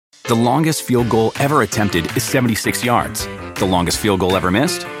The longest field goal ever attempted is 76 yards. The longest field goal ever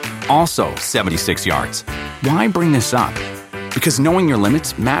missed? Also 76 yards. Why bring this up? Because knowing your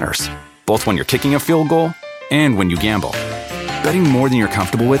limits matters, both when you're kicking a field goal and when you gamble. Betting more than you're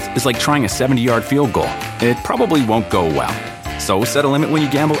comfortable with is like trying a 70-yard field goal. It probably won't go well. So set a limit when you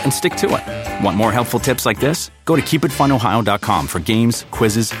gamble and stick to it. Want more helpful tips like this? Go to keepitfunohio.com for games,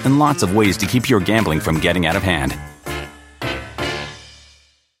 quizzes, and lots of ways to keep your gambling from getting out of hand.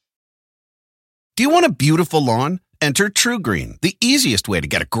 Do you want a beautiful lawn? Enter TruGreen, the easiest way to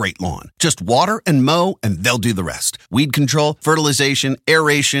get a great lawn. Just water and mow, and they'll do the rest. Weed control, fertilization,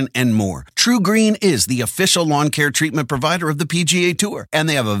 aeration, and more. TruGreen is the official lawn care treatment provider of the PGA Tour, and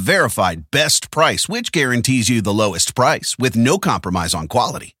they have a verified best price, which guarantees you the lowest price with no compromise on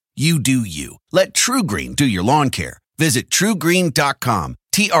quality. You do you. Let TruGreen do your lawn care. Visit TruGreen.com,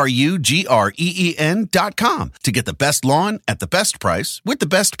 TruGreen.com, to get the best lawn at the best price with the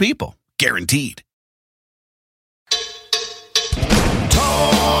best people. Guaranteed.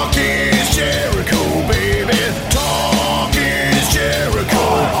 Talk is Jericho, baby. Talk is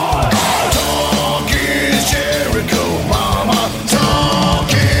Jericho. Talk is Jericho, mama. Talk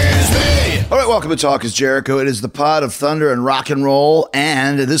is me. All right, welcome to Talk is Jericho. It is the pod of thunder and rock and roll,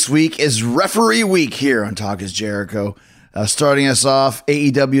 and this week is referee week here on Talk is Jericho. Starting us off,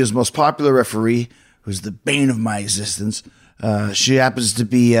 AEW's most popular referee, who's the bane of my existence. She happens to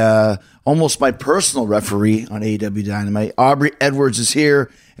be almost my personal referee on AEW Dynamite. Aubrey Edwards is here,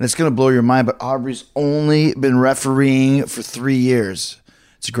 and it's going to blow your mind, but Aubrey's only been refereeing for 3 years.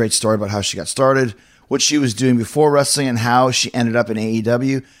 It's a great story about how she got started, what she was doing before wrestling, and how she ended up in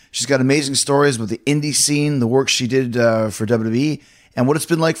AEW. She's got amazing stories with the indie scene, the work she did for WWE, and what it's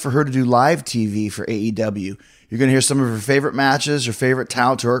been like for her to do live TV for AEW. You're going to hear some of her favorite matches, her favorite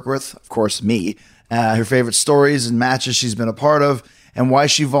talent to work with, of course, me, her favorite stories and matches she's been a part of, and why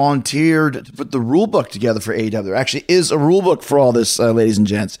she volunteered to put the rule book together for AEW. There actually is a rule book for all this, ladies and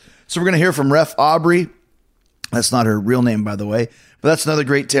gents. So we're going to hear from Ref Aubrey. That's not her real name, by the way, but that's another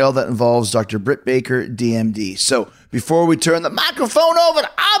great tale that involves Dr. Britt Baker, DMD. So before we turn the microphone over to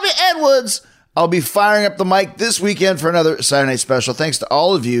Aubrey Edwards, I'll be firing up the mic this weekend for another Saturday Night Special. Thanks to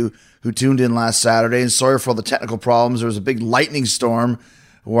all of you who tuned in last Saturday, and sorry for all the technical problems. There was a big lightning storm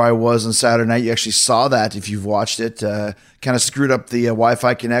where I was on Saturday night. You actually saw that if you've watched it. Kind of screwed up the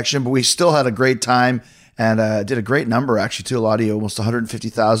Wi-Fi connection, but we still had a great time and did a great number, actually, too. Almost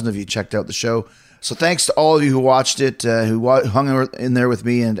 150,000 of you checked out the show. So thanks to all of you who watched it, who hung in there with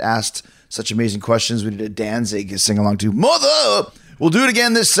me and asked such amazing questions. We did a Danzig sing-along to Mother. We'll do it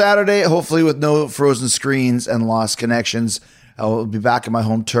again this Saturday, hopefully with no frozen screens and lost connections. I'll be back at my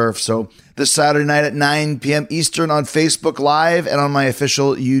home turf. So this Saturday night at 9 p.m. Eastern on Facebook Live and on my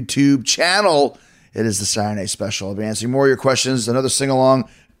official YouTube channel, it is the Saturday Night Special. I'll be answering more of your questions, another sing-along.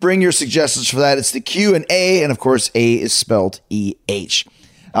 Bring your suggestions for that. It's the Q&A, and of course, A is spelled E-H.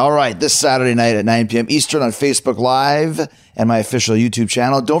 All right, this Saturday night at 9 p.m. Eastern on Facebook Live and my official YouTube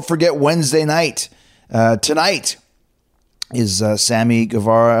channel. Don't forget Wednesday night. Tonight is Sammy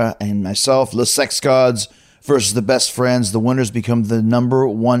Guevara and myself, Les Sex Gods, versus the Best Friends. The winners become the number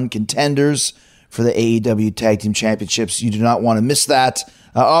one contenders for the AEW Tag Team Championships. You do not want to miss that.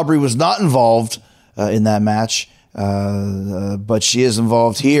 Aubrey was not involved in that match, but she is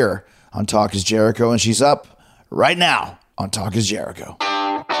involved here on Talk is Jericho, and she's up right now on Talk is Jericho.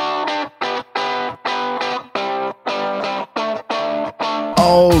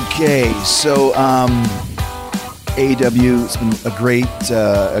 Okay, so AEW, it's been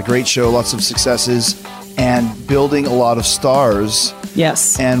a great show, lots of successes, and building a lot of stars.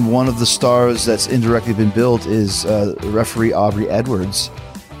 Yes. And one of the stars that's indirectly been built is referee Aubrey Edwards,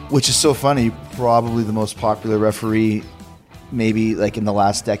 which is so funny, probably the most popular referee maybe like in the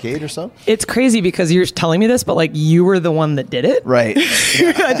last decade or so. It's crazy because you're telling me this, but like you were the one that did it. Right.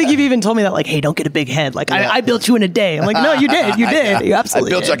 Yeah. I think you've even told me that, like, hey, don't get a big head. Like, yeah. I built you in a day. I'm like, no, you did. You did. Yeah. You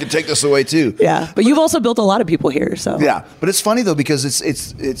absolutely did. I can take this away too. Yeah. But you've also built a lot of people here. So yeah. But it's funny though, because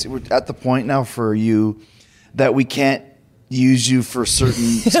it's we're at the point now for you that we can't use you for certain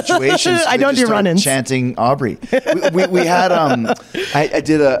situations. I don't do run-ins. Chanting Aubrey. We had I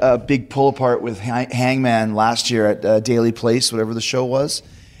did a big pull apart with Hangman last year at Daily Place, whatever the show was,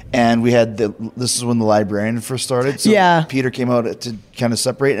 and we had this is when the librarian first started. So yeah. Peter came out to kind of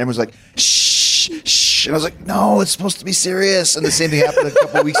separate, and everyone was like, shh, shh, and I was like, no, it's supposed to be serious. And the same thing happened a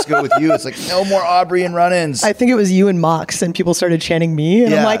couple of weeks ago with you. It's like, no more Aubrey and run-ins. I think it was you and Mox, and people started chanting me,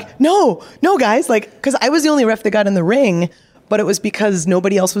 and yeah. I'm like, no, guys, like, because I was the only ref that got in the ring. But it was because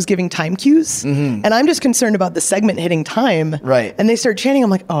nobody else was giving time cues. Mm-hmm. And I'm just concerned about the segment hitting time. Right. And they start chanting. I'm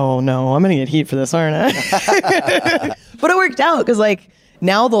like, oh, no, I'm going to get heat for this, aren't I? But it worked out because, like,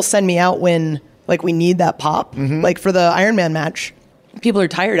 now they'll send me out when like we need that pop. Like for the Ironman match, people are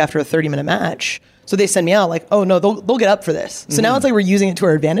tired after a 30-minute match. So they send me out like, oh no, they'll get up for this. So now it's like we're using it to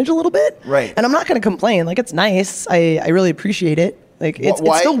our advantage a little bit. Right. And I'm not going to complain. Like it's nice. I really appreciate it. Like it's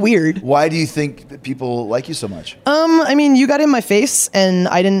still weird. Why do you think that people like you so much? I mean, you got in my face and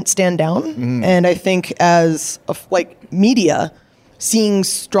I didn't stand down. And I think as like media, seeing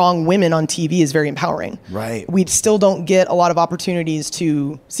strong women on TV is very empowering. Right. We still don't get a lot of opportunities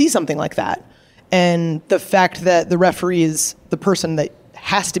to see something like that. And the fact that the referee is the person that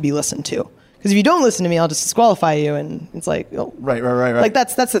has to be listened to. Because if you don't listen to me, I'll just disqualify you. And it's like, oh. Right. Like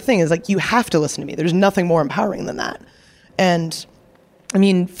that's the thing is like, you have to listen to me. There's nothing more empowering than that. And I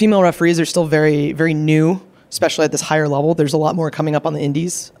mean, female referees are still very, very new, especially at this higher level. There's a lot more coming up on the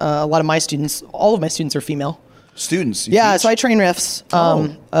indies. A lot of my students, all of my students are female. Students? Yeah, teach? so I train refs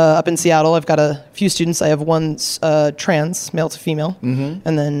up in Seattle. I've got a few students. I have one trans, male to female,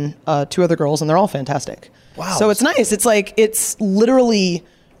 and then 2 other girls, and they're all fantastic. Wow. So it's nice. It's like, it's literally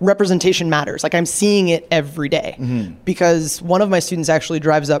representation matters. Like I'm seeing it every day because one of my students actually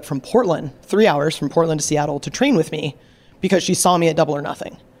drives up from Portland, 3 hours from Portland to Seattle to train with me because she saw me at Double or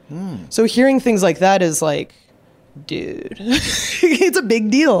Nothing. So hearing things like that is like, dude, it's a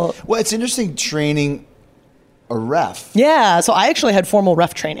big deal. Well, it's interesting training a ref. Yeah, so I actually had formal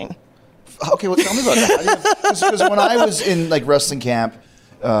ref training. Okay, well, tell me about that. Because when I was in like wrestling camp,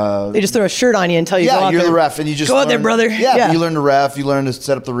 they just throw a shirt on you and tell you, go out you're there. the ref, and you just go out there, brother. Yeah, you learn to ref, you learn to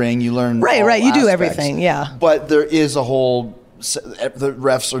set up the ring, you learn right. all You do aspects. everything. Yeah, but there is a whole. The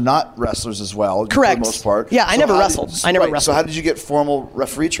refs are not wrestlers as well. Correct. For the most part. Yeah, I never wrestled. Right. So how did you get formal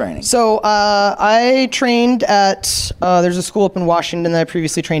referee training? So I trained at there's a school up in Washington that I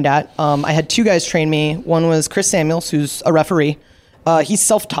previously trained at. I had 2 guys train me. One was Chris Samuels, who's a referee. He's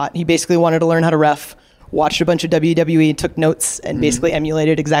self-taught. He basically wanted to learn how to ref. Watched a bunch of WWE, took notes, and basically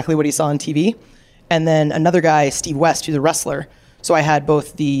emulated exactly what he saw on TV. And then another guy, Steve West, who's a wrestler. So I had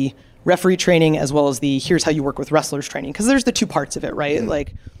both the referee training as well as the here's how you work with wrestlers training. Because there's the 2 parts of it, right?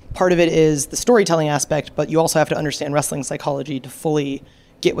 Like part of it is the storytelling aspect, but you also have to understand wrestling psychology to fully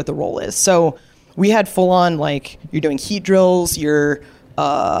get what the role is. So we had full on, like, you're doing heat drills,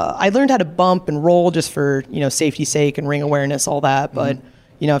 I learned how to bump and roll just for, safety's sake and ring awareness, all that. But,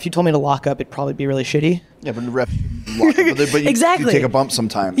 if you told me to lock up, it'd probably be really shitty. Yeah, but the ref, but you, exactly. You take a bump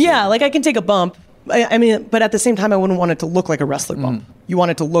sometimes. Yeah, like I can take a bump. I mean, but at the same time, I wouldn't want it to look like a wrestler bump. You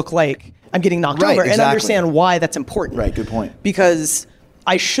want it to look like I'm getting knocked over and understand why that's important. Right, good point. Because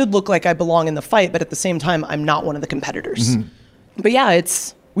I should look like I belong in the fight, but at the same time, I'm not one of the competitors. But yeah,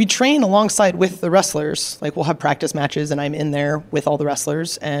 we train alongside with the wrestlers. Like we'll have practice matches and I'm in there with all the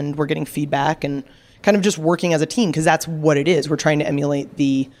wrestlers and we're getting feedback and kind of just working as a team because that's what it is. We're trying to emulate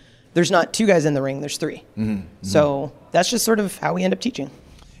there's not 2 guys in the ring, there's 3. So that's just sort of how we end up teaching.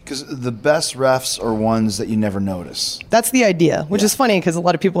 Because the best refs are ones that you never notice. That's the idea, which is funny because a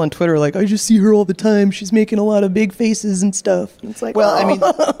lot of people on Twitter are like, I just see her all the time. She's making a lot of big faces and stuff. And it's like, well, I mean,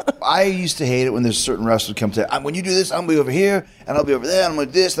 I used to hate it when there's certain refs would come to, when you do this, I'm going to be over here, and I'll be over there, and I'm going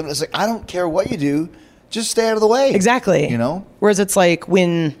to do this. And it's like, I don't care what you do. Just stay out of the way. Exactly. Whereas it's like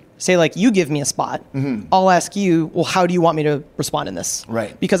when, say, like you give me a spot, I'll ask you, well, how do you want me to respond in this?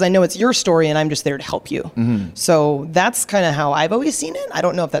 Right. Because I know it's your story and I'm just there to help you. So that's kind of how I've always seen it. I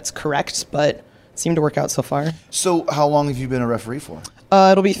don't know if that's correct, but it seemed to work out so far. So how long have you been a referee for?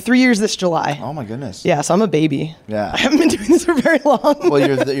 It'll be 3 years this July. Oh my goodness. Yeah, so I'm a baby. Yeah. I haven't been doing this for very long. Well,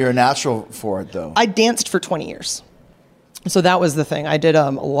 you're a natural for it, though. I danced for 20 years. So that was the thing. I did a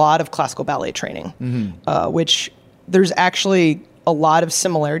lot of classical ballet training, which there's actually a lot of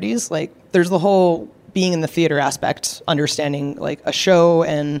similarities. Like there's the whole being in the theater aspect, understanding like a show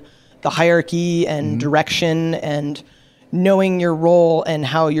and the hierarchy and direction and knowing your role and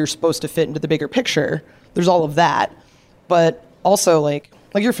how you're supposed to fit into the bigger picture. There's all of that. But also like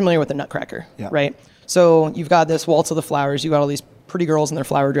you're familiar with the Nutcracker, right? So you've got this Waltz of the Flowers. You've got all these pretty girls in their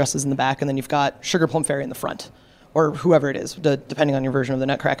flower dresses in the back, and then you've got Sugar Plum Fairy in the front, or whoever it is, depending on your version of the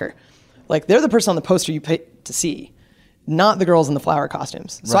Nutcracker. Like they're the person on the poster you pay to see, not the girls in the flower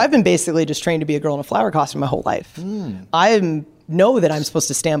costumes. So I've been basically just trained to be a girl in a flower costume my whole life. I know that I'm supposed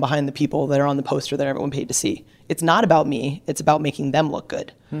to stand behind the people that are on the poster that everyone paid to see. It's not about me. It's about making them look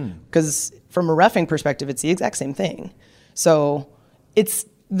good. Because from a reffing perspective, it's the exact same thing. So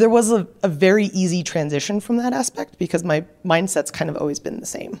there was a very easy transition from that aspect because my mindset's kind of always been the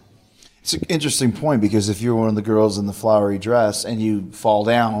same. It's an interesting point because if you're one of the girls in the flowery dress and you fall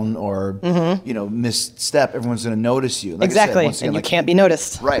down or misstep, everyone's going to notice you. Like exactly, I said, and you can't be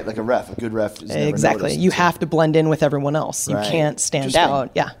noticed. Right, like a ref. A good ref is never exactly. noticed. You have to blend in with everyone else. You can't stand out.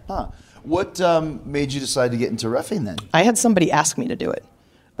 Yeah. Huh. What made you decide to get into reffing then? I had somebody ask me to do it.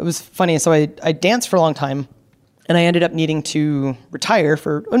 it was funny. So I danced for a long time, and I ended up needing to retire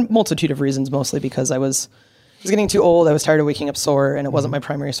for a multitude of reasons, mostly because I was getting too old. I was tired of waking up sore, and it wasn't my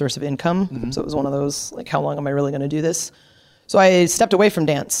primary source of income. So it was one of those, like, how long am I really going to do this? So I stepped away from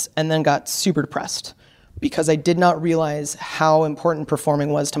dance and then got super depressed because I did not realize how important performing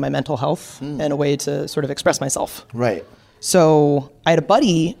was to my mental health and a way to sort of express myself. Right. So I had a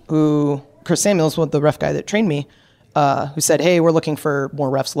buddy who, Chris Samuels, the ref guy that trained me, who said, hey, we're looking for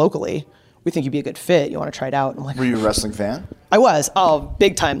more refs locally. We think you'd be a good fit. You want to try it out? I'm like, Were you a wrestling fan? I was. Oh,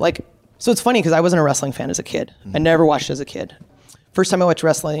 big time. Like, so it's funny because I wasn't a wrestling fan as a kid. I never watched as a kid. First time I watched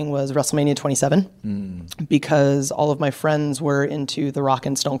wrestling was WrestleMania 27 because all of my friends were into The Rock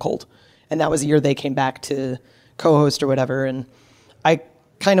and Stone Cold. And that was the year they came back to co-host or whatever. And I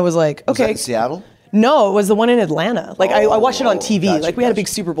kind of was like, okay. Was that in Seattle? No, it was the one in Atlanta. Like, I watched it on TV. Gotcha, like, we had a big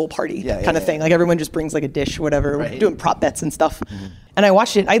Super Bowl party kind of thing. yeah. Like, everyone just brings, like, a dish or whatever. Right. We're doing prop bets and stuff. And I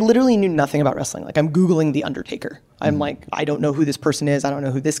watched it. I literally knew nothing about wrestling. Like, I'm Googling The Undertaker. I'm like, I don't know who this person is. I don't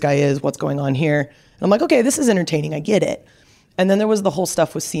know who this guy is. What's going on here? And I'm like, okay, this is entertaining. I get it. And then there was the whole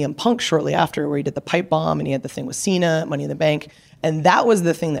stuff with CM Punk shortly after where he did the pipe bomb and he had the thing with Cena, Money in the Bank. And that was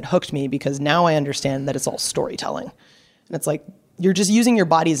the thing that hooked me because now I understand that it's all storytelling. And it's like, you're just using your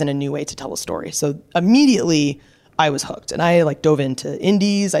bodies in a new way to tell a story. So immediately I was hooked and I like dove into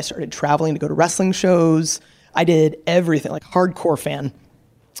indies. I started traveling to go to wrestling shows. I did everything, like hardcore fan.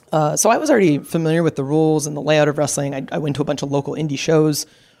 So I was already familiar with the rules and the layout of wrestling. I went to a bunch of local indie shows.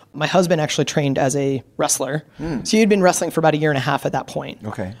 My husband actually trained as a wrestler. So he had been wrestling for about 1.5 years at that point.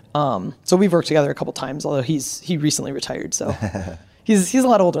 Okay. So we've worked together a couple times, although he recently retired. So he's a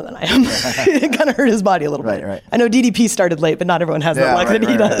lot older than I am. It kind of hurt his body a little bit. Right. I know DDP started late, but not everyone has that luck that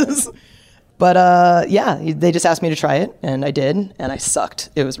he does. But yeah, they just asked me to try it, and I did, and I sucked.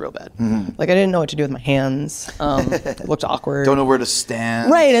 It was real bad. Like, I didn't know what to do with my hands. It looked awkward. Don't know where to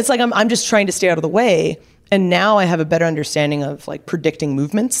stand. Right. It's like I'm just trying to stay out of the way. And now I have a better understanding of like predicting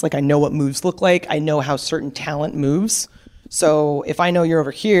movements. Like, I know what moves look like. I know how certain talent moves. So if I know you're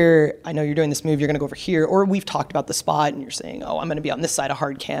over here, I know you're doing this move, you're going to go over here. Or we've talked about the spot and you're saying, oh, I'm going to be on this side of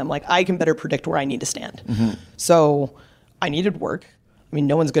hard cam. Like, I can better predict where I need to stand. So I needed work. I mean,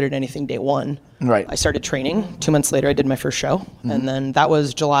 no one's good at anything day one. Right. I started training. 2 months later, I did my first show. And then that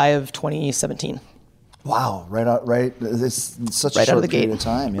was July of 2017. Wow. It's such Right a out short of the period gate. of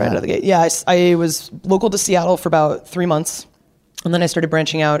time. Right out of the gate. Yeah, I was local to Seattle for about 3 months. And then I started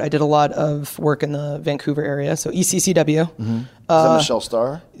branching out. I did a lot of work in the Vancouver area. So ECCW. Is that Michelle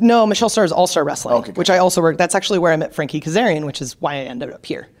Starr? No, Michelle Starr's All-Star Wrestling, Okay, which I also worked. That's actually where I met Frankie Kazarian, which is why I ended up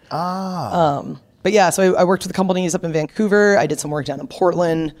here. But yeah, so I worked with companies up in Vancouver. I did some work down in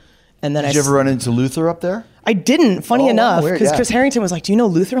Portland. And then Did you ever run into Luther up there? I didn't, funny enough, weird, because yeah. Chris Harrington was like, do you know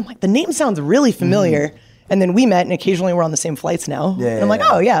Luther? I'm like, the name sounds really familiar. And then we met, and occasionally we're on the same flights now. Yeah, and I'm like,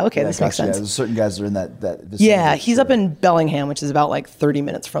 oh, yeah, okay, this makes gotcha. sense. Yeah, there's certain guys that are in that vicinity. Yeah, he's up in Bellingham, which is about like 30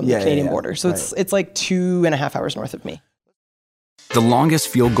 minutes from the Yeah, Canadian yeah, border. So right. it's like 2.5 hours north of me. The longest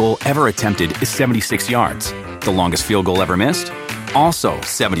field goal ever attempted is 76 yards. The longest field goal ever missed? Also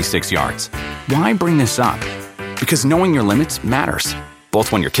 76 yards. Why bring this up? Because knowing your limits matters,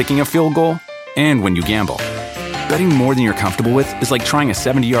 both when you're kicking a field goal and when you gamble. Betting more than you're comfortable with is like trying a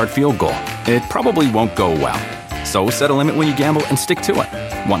 70-yard field goal. It probably won't go well. So set a limit when you gamble and stick to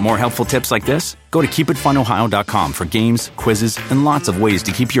it. Want more helpful tips like this? Go to keepitfunohio.com for games, quizzes, and lots of ways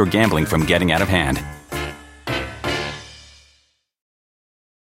to keep your gambling from getting out of hand.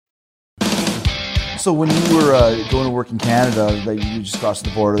 So when you were going to work in Canada, like you just crossed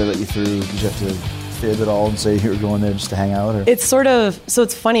the border, they let you through. Did you have to fib at all and say you were going there just to hang out? Or? It's sort of, so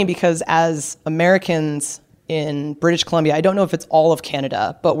it's funny because as Americans in British Columbia, I don't know if it's all of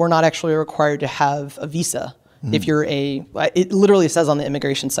Canada, but we're not actually required to have a visa if you're it literally says on the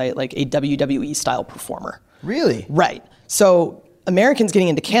immigration site, like a WWE style performer. Really? Right. So Americans getting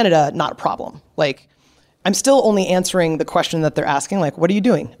into Canada, not a problem. Like, I'm still only answering the question that they're asking, like, what are you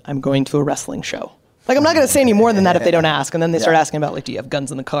doing? I'm going to a wrestling show. Like, I'm not going to say any more than that if they don't ask. And then they start asking about, like, do you have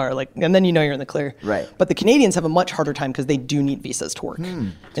guns in the car? Like, and then you know you're in the clear. Right. But the Canadians have a much harder time because they do need visas to work in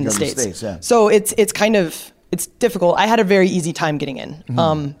go the to the States. States, yeah. So it's kind of, it's difficult. I had a very easy time getting in.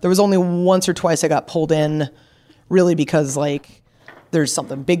 There was only once or twice I got pulled in, really because, like, there's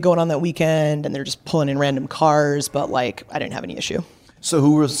something big going on that weekend and they're just pulling in random cars. But, like, I didn't have any issue. So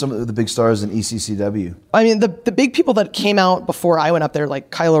who were some of the big stars in ECCW? I mean, the big people that came out before I went up there, like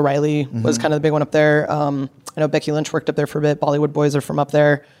Kyle O'Reilly was kind of the big one up there. I know Becky Lynch worked up there for a bit. Bollywood Boys are from up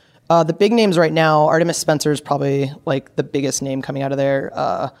there. The big names right now, Artemis Spencer is probably like the biggest name coming out of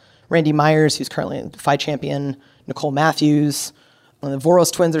there. Randy Myers, who's currently a Phi champion. Nicole Matthews. And the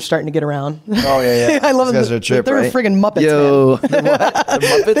Voros twins are starting to get around. Oh, yeah. I love These them. guys are a trip, They're right? friggin' Muppets, Yo. man. The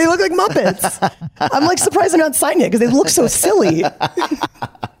Muppets? They look like Muppets. I'm like surprised they're not signed yet because they look so silly.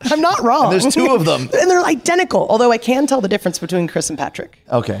 I'm not wrong. And there's two of them. And they're identical. Although I can tell the difference between Chris and Patrick.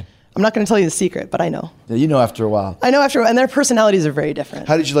 Okay. I'm not going to tell you the secret, but I know. Yeah, you know after a while. I know after, and their personalities are very different.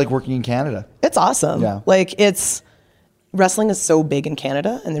 How did you like working in Canada? It's awesome. Yeah. Like wrestling is so big in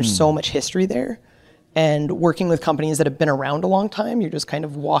Canada and there's so much history there. And working with companies that have been around a long time, you're just kind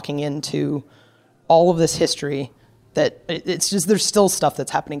of walking into all of this history that it's just, there's still stuff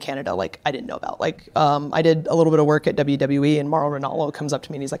that's happening in Canada like I didn't know about. Like I did a little bit of work at WWE and Mauro Ranallo comes up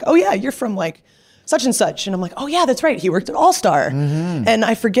to me and he's like, oh yeah, you're from like such and such. And I'm like, oh yeah, that's right. He worked at All Star. And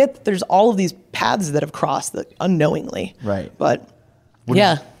I forget that there's all of these paths that have crossed unknowingly. Right. But What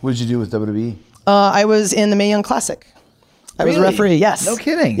did you do with WWE? I was in the Mae Young Classic. I was a Really? referee, yes. No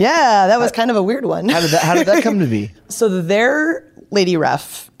kidding. Yeah, that was kind of a weird one. How did that come to be? So their lady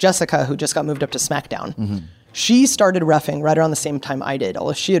ref, Jessica, who just got moved up to SmackDown, she started reffing right around the same time I did,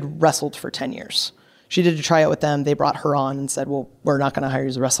 although she had wrestled for 10 years. She did a tryout with them. They brought her on and said, well, we're not going to hire you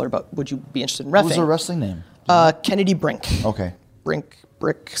as a wrestler, but would you be interested in reffing? What was her wrestling name? Kennedy Brink. Okay. Brick,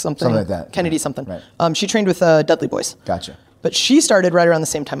 something. Something like that. Kennedy Yeah. something. Right. She trained with Dudley Boys. Gotcha. But she started right around the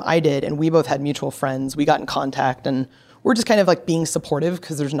same time I did, and we both had mutual friends. We got in contact, and we're just kind of like being supportive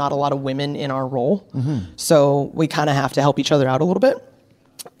because there's not a lot of women in our role. So we kind of have to help each other out a little bit.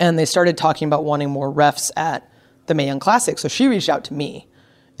 And they started talking about wanting more refs at the Mae Young Classic. So she reached out to me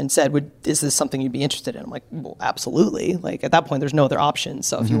and said, is this something you'd be interested in? I'm like, well, absolutely. Like at that point, there's no other option.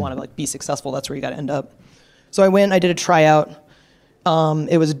 So if you want to like be successful, that's where you got to end up. So I went, I did a tryout.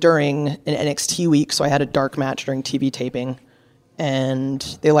 It was during an NXT week. So I had a dark match during TV taping. And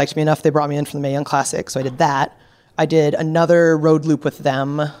they liked me enough. They brought me in for the Mae Young Classic. So I did that. I did another road loop with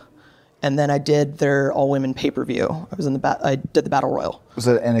them, and then I did their all-women pay-per-view. I was in I did the Battle Royal. Was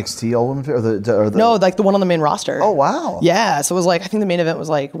that NXT all women or the No, like the one on the main roster. Oh wow. Yeah, so it was like I think the main event was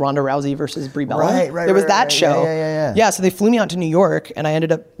like Ronda Rousey versus Brie Bella. Right. There was that show. Yeah. Yeah, so they flew me out to New York, and I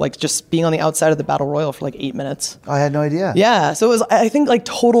ended up like just being on the outside of the Battle Royal for like 8 minutes. I had no idea. Yeah, so it was, I think like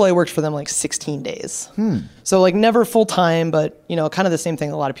total I worked for them like 16 days. So like never full time, but you know, kind of the same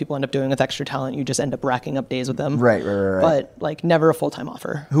thing a lot of people end up doing with extra talent. You just end up racking up days with them. Right. But like never a full-time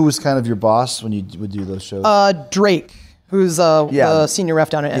offer. Who was kind of your boss when you would do those shows? Drake, who's the senior ref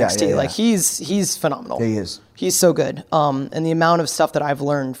down at NXT. Yeah. Like he's phenomenal. Yeah, he is. He's so good. And the amount of stuff that I've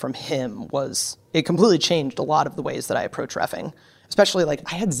learned from him it completely changed a lot of the ways that I approach reffing. Especially like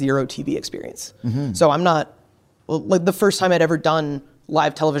I had zero TV experience. So I'm not, like the first time I'd ever done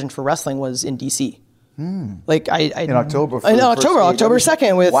live television for wrestling was in DC. Like I in October. October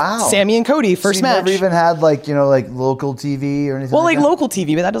 2nd with Sammy and Cody first so you match. Never even had like local TV or anything. Well, like that? local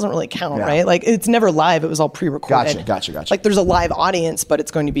TV, but that doesn't really count, Yeah. right? Like it's never live; it was all pre-recorded. Gotcha. Like there's a live audience, but it's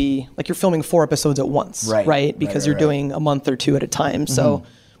going to be like you're filming 4 episodes at once, right? Because you're doing a month or 2 at a time. So,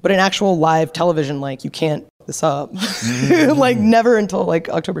 but in actual live television, like you can't fuck this up, like never until like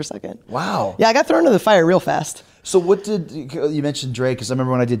October 2nd. Wow. Yeah, I got thrown into the fire real fast. So what did you mentioned Drake? Because I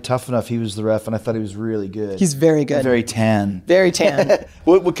remember when I did Tough Enough, he was the ref, and I thought he was really good. He's very good. Very tan. Very tan.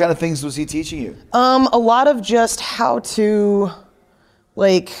 What kind of things was he teaching you? A lot of just how to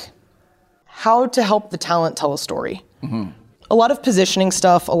help the talent tell a story. A lot of positioning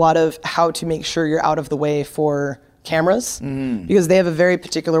stuff, a lot of how to make sure you're out of the way for cameras, because they have a very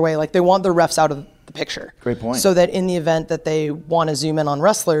particular way. Like they want the refs out of the picture. Great point. So that in the event that they want to zoom in on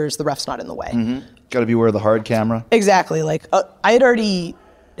wrestlers, the ref's not in the way. Got to be where the hard camera. Exactly. Like I had already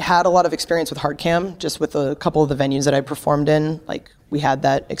had a lot of experience with hard cam, just with a couple of the venues that I performed in. Like we had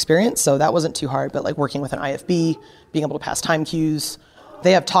that experience, so that wasn't too hard. But like working with an IFB, being able to pass time cues.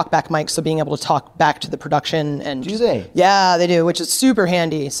 They have talkback mics, so being able to talk back to the production and Do they? Yeah, they do, which is super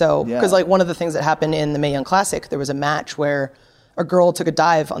handy. So Yeah. because like one of the things that happened in the Mae Young Classic, there was a match where a girl took a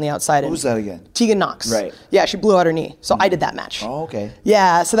dive on the outside. Who was that again? Tegan Knox. Right. Yeah, she blew out her knee. So I did that match. Oh, okay.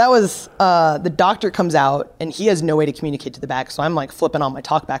 Yeah, so that was, the doctor comes out and he has no way to communicate to the back. So I'm like flipping on my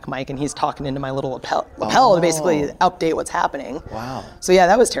talkback mic and he's talking into my little lapel to basically update what's happening. Wow. So yeah,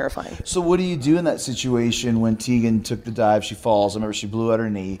 that was terrifying. So what do you do in that situation when Tegan took the dive? She falls. I remember she blew out her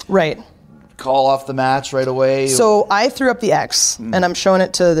knee. Right. Call off the match right away. So I threw up the X and I'm showing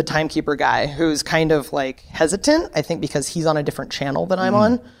it to the timekeeper guy who's kind of like hesitant, I think because he's on a different channel than I'm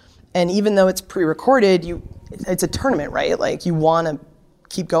on. And even though it's pre-recorded, it's a tournament, right? Like you want to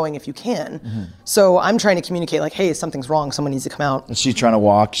keep going if you can. So I'm trying to communicate like, hey, something's wrong. Someone needs to come out. Is she trying to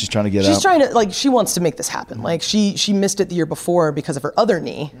walk? She's trying to get up. She's trying to, like, she wants to make this happen. Like she missed it the year before because of her other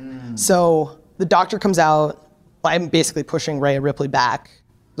knee. So the doctor comes out. I'm basically pushing Rhea Ripley back.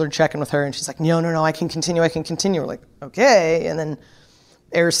 they're checking with her, and she's like, no, I can continue. We're like, okay. And then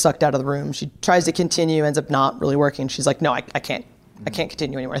air's sucked out of the room. She tries to continue, ends up not really working. She's like, no, I can't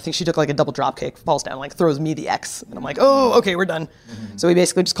continue anymore. I think she took like a double drop kick, falls down, like throws me the X. And I'm like, oh, okay, we're done. So we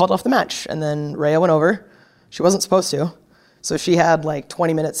basically just called off the match. And then Rhea went over. She wasn't supposed to. So she had like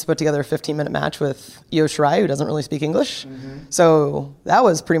 20 minutes to put together a 15-minute match with Io Shirai, who doesn't really speak English. So that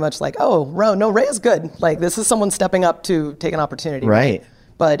was pretty much like, oh, no, Rhea's good. Like, this is someone stepping up to take an opportunity. Right.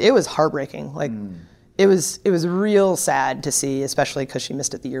 But it was heartbreaking. Like, it was real sad to see, especially because she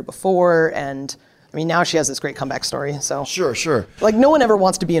missed it the year before. And I mean, now she has this great comeback story. So Sure. like, no one ever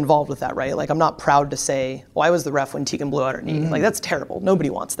wants to be involved with that, right? Like, I'm not proud to say, well, I was the ref when Tegan blew out her knee. Like, that's terrible. Nobody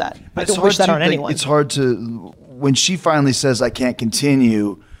wants that. I don't wish that on anyone. It's hard to, when she finally says, I can't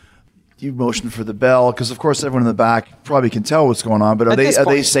continue, you motion for the bell, because of course everyone in the back probably can tell what's going on, but are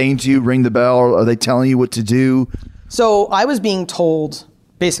they saying to you, ring the bell, or are they telling you what to do? So I was being told,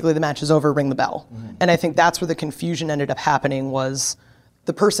 basically, the match is over, ring the bell. And I think that's where the confusion ended up happening, was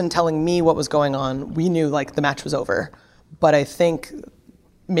the person telling me what was going on, we knew like the match was over. But I think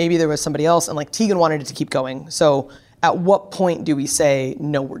maybe there was somebody else, and like Tegan wanted it to keep going. So at what point do we say,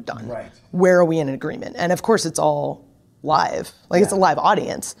 no, we're done? Right. Where are we in an agreement? And of course it's all live. Like, it's a live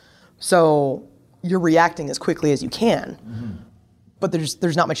audience. So you're reacting as quickly as you can. But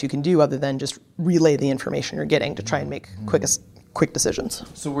there's not much you can do other than just relay the information you're getting to try and make quick decisions.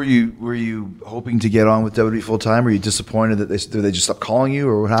 So were you hoping to get on with WWE full time? Were you disappointed that they just stopped calling you,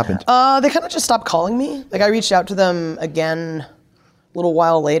 or what happened? They kind of just stopped calling me. Like, I reached out to them again a little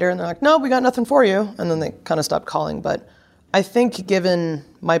while later, and they're like, no, we got nothing for you. And then they kind of stopped calling. But I think given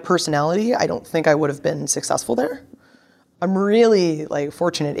my personality, I don't think I would have been successful there. I'm really like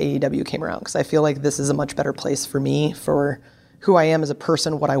fortunate AEW came around, because I feel like this is a much better place for me, for who I am as a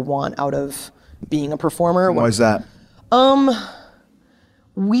person, what I want out of being a performer. Why is that?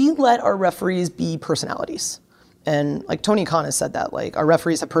 We let our referees be personalities. And like Tony Khan has said that, like, our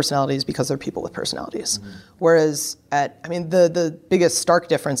referees have personalities because they're people with personalities. Whereas the biggest stark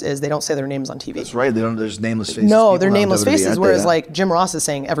difference is they don't say their names on TV. That's right. There's nameless faces. No, they're nameless faces. Whereas like Jim Ross is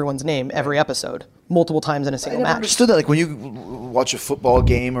saying everyone's name every episode, multiple times in a single match. I understood that. Like, when you watch a football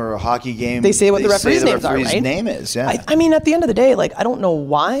game or a hockey game, they say what the referee's names are, right? Name is, yeah. I mean, at the end of the day, like, I don't know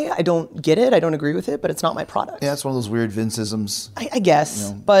why. I don't get it. I don't agree with it, but it's not my product. Yeah, it's one of those weird Vince-isms. I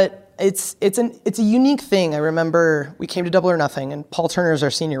guess, but it's a unique thing. I remember we came to Double or Nothing, and Paul Turner is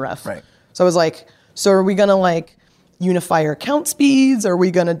our senior ref. Right. So I was like, so are we gonna like unify our count speeds? Are we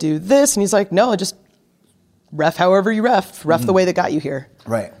gonna do this? And he's like, no, just ref however you ref the way that got you here.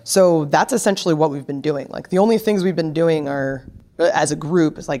 Right. So that's essentially what we've been doing. Like, the only things we've been doing are, as a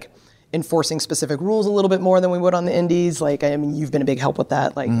group, is like enforcing specific rules a little bit more than we would on the indies. Like, I mean, you've been a big help with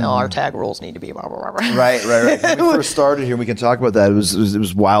that. Like, no, our tag rules need to be blah, blah, blah, blah. Right. When we first started here, we can talk about that. It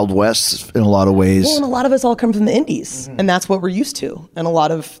was Wild West in a lot of ways. Well, and a lot of us all come from the indies, and that's what we're used to. And a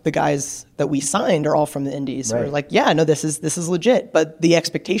lot of the guys that we signed are all from the indies. Right. We're like, yeah, no, this is legit. But the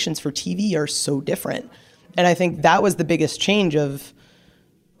expectations for TV are so different. And I think that was the biggest change of,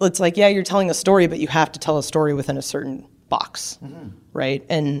 it's like, yeah, you're telling a story, but you have to tell a story within a certain box, right?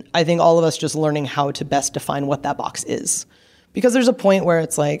 And I think all of us just learning how to best define what that box is. Because there's a point where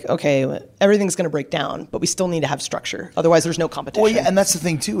it's like, okay, everything's going to break down, but we still need to have structure. Otherwise, there's no competition. Well, yeah, and that's the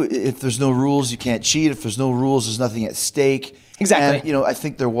thing, too. If there's no rules, you can't cheat. If there's no rules, there's nothing at stake. Exactly. And, I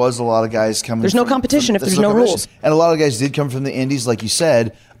think there was a lot of guys coming There's no competition if there's no rules. And a lot of guys did come from the indies, like you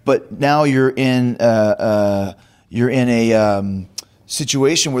said, but now you're in a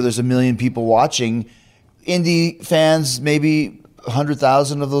situation where there's 1 million people watching. Indie fans, maybe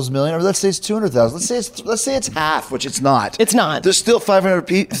 100,000 of those million, or let's say it's 200,000. Let's say it's half, which it's not. It's not. There's still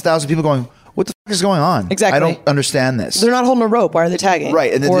 500,000 people going, what the fuck is going on? Exactly. I don't understand this. They're not holding a rope. Why are they tagging?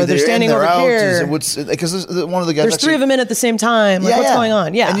 Right. And or they're standing over here. Because one of the guys. There's three of them in at the same time. Like, what's going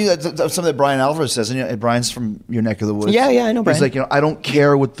on? Yeah. And something that Brian Alvarez says, and Brian's from your neck of the woods. Yeah, I know Brian. He's like, I don't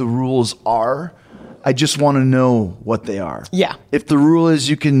care what the rules are. I just want to know what they are. Yeah. If the rule is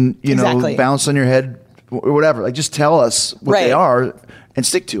you can, Exactly. bounce on your head or whatever, like, just tell us what they are and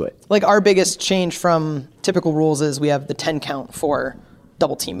stick to it. Like, our biggest change from typical rules is we have the 10 count for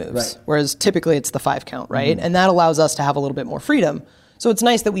double team moves, whereas typically it's the 5 count, right? And that allows us to have a little bit more freedom. So it's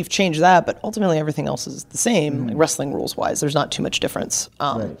nice that we've changed that, but ultimately everything else is the same, like wrestling rules wise. There's not too much difference.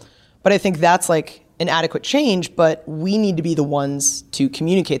 But I think that's like an adequate change, but we need to be the ones to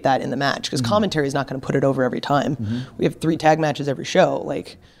communicate that in the match, because commentary is not going to put it over every time. We have 3 tag matches every show.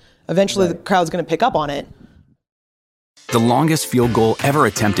 Like, eventually the crowd's going to pick up on it. The longest field goal ever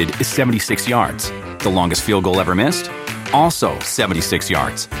attempted is 76 yards. The longest field goal ever missed? Also 76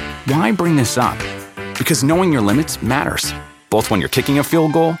 yards. Why bring this up? Because knowing your limits matters, both when you're kicking a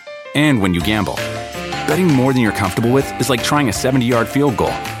field goal and when you gamble. Betting more than you're comfortable with is like trying a 70-yard field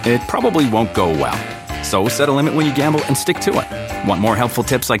goal. It probably won't go well. So set a limit when you gamble and stick to it. Want more helpful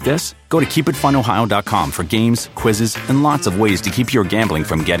tips like this? Go to keepitfunohio.com for games, quizzes, and lots of ways to keep your gambling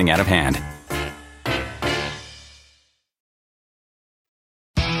from getting out of hand.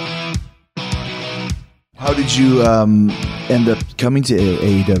 How did you end up coming to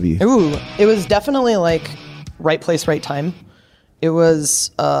AEW? Ooh, it was definitely like right place, right time. It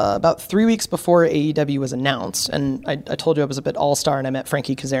was about 3 weeks before AEW was announced, and I told you I was a bit all-star, and I met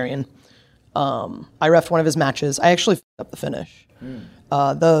Frankie Kazarian. I reffed one of his matches. I actually f***ed up the finish.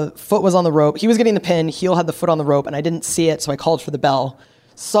 The foot was on the rope. He was getting the pin. Heel had the foot on the rope, and I didn't see it, so I called for the bell.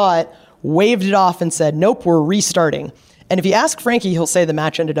 Saw it, waved it off, and said, nope, we're restarting. And if you ask Frankie, he'll say the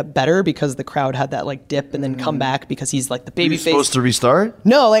match ended up better because the crowd had that like dip and then come back because he's like the baby face. Supposed to restart?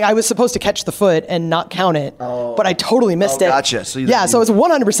 No, like I was supposed to catch the foot and not count it, but I totally missed it. Gotcha. So so it's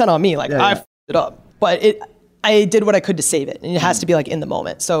 100% on me. Like I f***ed it up, but I did what I could to save it, and it has to be like in the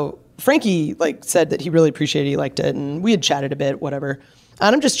moment. So Frankie like said that he really appreciated it, he liked it, and we had chatted a bit, whatever.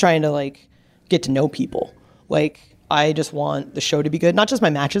 And I'm just trying to like get to know people. Like I just want the show to be good, not just my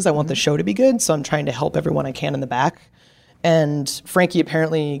matches. I want the show to be good, so I'm trying to help everyone I can in the back. And Frankie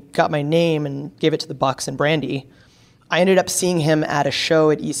apparently got my name and gave it to the Bucks and Brandy. I ended up seeing him at a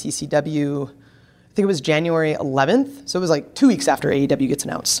show at ECCW, I think it was January 11th. So it was like 2 weeks after AEW gets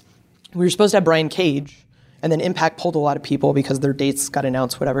announced. We were supposed to have Brian Cage, and then Impact pulled a lot of people because their dates got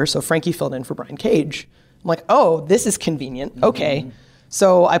announced, whatever. So Frankie filled in for Brian Cage. I'm like, oh, this is convenient. Okay.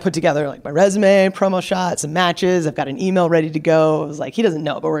 So I put together like my resume, promo shots, and matches. I've got an email ready to go. I was like, he doesn't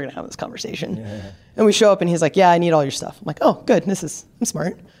know, but we're going to have this conversation. Yeah. And we show up and he's like, yeah, I need all your stuff. I'm like, oh, good. I'm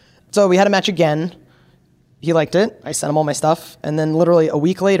smart. So we had a match again. He liked it. I sent him all my stuff. And then literally a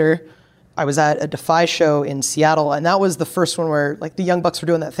week later, I was at a Defy show in Seattle. And that was the first one where like the Young Bucks were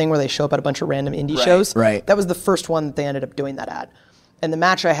doing that thing where they show up at a bunch of random indie shows. Right. That was the first one that they ended up doing that at. And the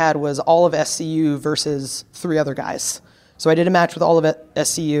match I had was all of SCU versus 3 other guys. So I did a match with all of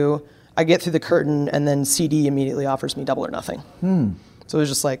SCU. I get through the curtain, and then CD immediately offers me Double or Nothing. So it was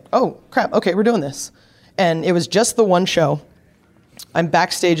just like, oh, crap, okay, we're doing this. And it was just the one show. I'm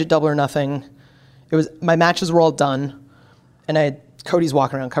backstage at Double or Nothing. My matches were all done, and Cody's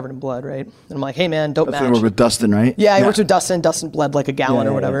walking around covered in blood, right? And I'm like, hey, man, dope match. You worked with Dustin, right? Yeah, I worked with Dustin. Dustin bled like a gallon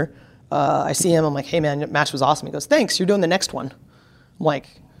or whatever. I see him. I'm like, hey, man, the match was awesome. He goes, thanks, you're doing the next one. I'm like,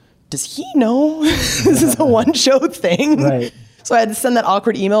 does he know this is a one-show thing? Right. So I had to send that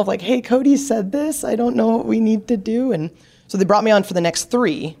awkward email of like, hey, Cody said this. I don't know what we need to do. And so they brought me on for the next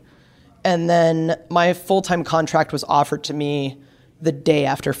 3. And then my full-time contract was offered to me the day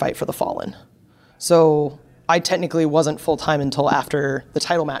after Fight for the Fallen. So I technically wasn't full-time until after the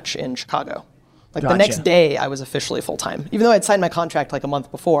title match in Chicago. Like the next day, I was officially full-time, even though I'd signed my contract like a month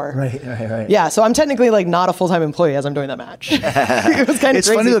before. Right. Yeah, so I'm technically like not a full-time employee as I'm doing that match. It was kind of It's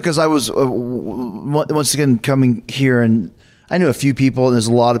crazy. funny though, because I was once again coming here, and I knew a few people, and there's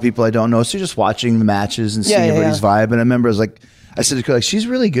a lot of people I don't know. So just watching the matches and seeing everybody's vibe. And I remember I said to Cody, like, she's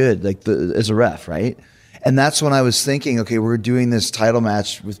really good, like as a ref, right? And that's when I was thinking, okay, we're doing this title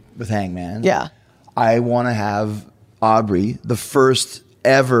match with Hangman. Yeah. I want to have Aubrey, the first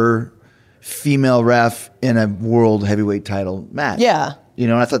ever female ref in a world heavyweight title match. Yeah. You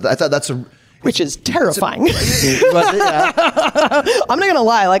know, and I thought that's which is terrifying. But, yeah. I'm not gonna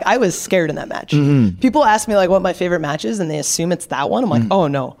lie, like I was scared in that match. People ask me like what my favorite match is, and they assume it's that one. I'm like, oh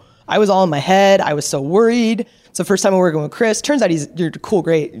no. I was all in my head. I was so worried. It's the first time I'm working with Chris. Turns out you're a cool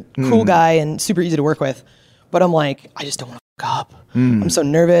guy and super easy to work with. But I'm like, I just don't want to fuck up. I'm so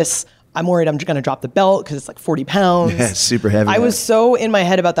nervous. I'm worried I'm going to drop the belt because it's like 40 pounds. Yeah, it's super heavy. I was so in my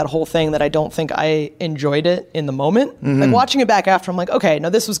head about that whole thing that I don't think I enjoyed it in the moment. Like watching it back after, I'm like, okay, no,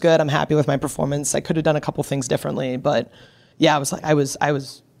 this was good. I'm happy with my performance. I could have done a couple things differently, but yeah, I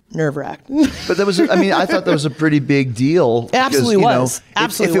was nerve-wracked. But that was, I thought that was a pretty big deal. It absolutely was.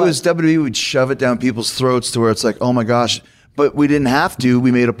 Absolutely if it was WWE, we'd shove it down people's throats to where it's like, oh my gosh. But we didn't have to.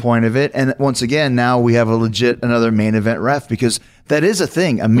 We made a point of it. And once again, now we have another main event ref, because that is a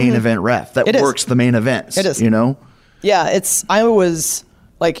thing, a main event ref that works the main events. It is. You know? Yeah, I was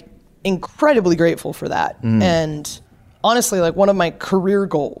like incredibly grateful for that. And honestly, like one of my career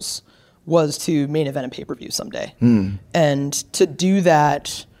goals was to main event a pay-per-view someday. And to do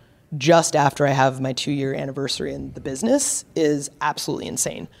that just after I have my 2-year anniversary in the business is absolutely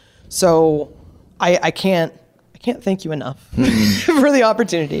insane. So I can't thank you enough for the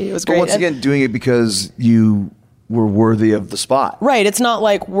opportunity. It was great. But once again, doing it because you were worthy of the spot. Right. It's not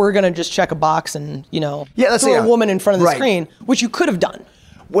like we're going to just check a box and, throw a woman in front of the screen, which you could have done.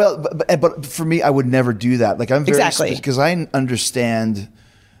 Well, but for me, I would never do that. Like I'm very Exactly. because I understand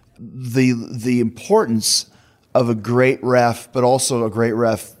the importance of a great ref, but also a great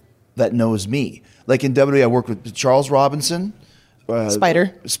ref that knows me. Like in WWE, I worked with Charles Robinson.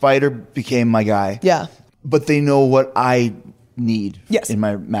 Spider became my guy. Yeah. But they know what I need Yes. in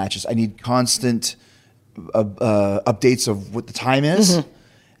my matches. I need constant updates of what the time is.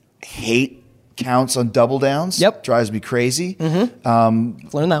 Hate counts on double downs. Yep. Drives me crazy. Learn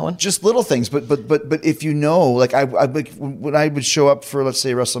that one. Just little things, but if you know, like when I would show up for, let's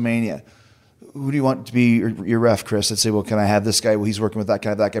say, WrestleMania, who do you want to be your ref, Chris? I'd say, well, can I have this guy? Well, he's working with that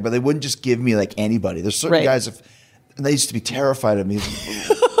guy, But they wouldn't just give me like anybody. There's certain Right. guys, and they used to be terrified of me. Like,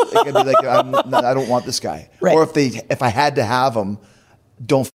 I'd be like, I don't want this guy. Right. Or if I had to have him,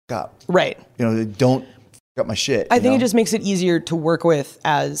 don't fuck up. Right. Don't fuck up my shit. I think it just makes it easier to work with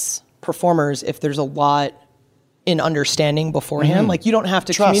as performers if there's a lot in understanding beforehand. Like you don't have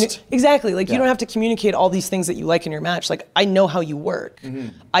to communicate. Exactly. Like you don't have to communicate all these things that you like in your match. Like I know how you work.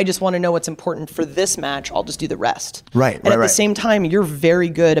 I just want to know what's important for this match. I'll just do the rest. Right. And at the same time, you're very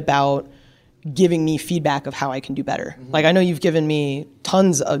good about giving me feedback of how I can do better. Like I know you've given me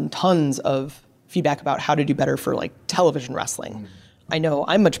tons of feedback about how to do better for like television wrestling. I know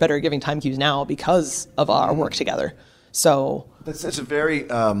I'm much better at giving time cues now because of our work together. So that's a very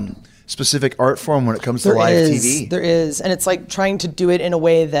specific art form when it comes to live TV. There is. And it's like trying to do it in a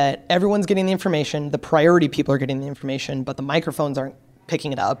way that everyone's getting the information, the priority people are getting the information, but the microphones aren't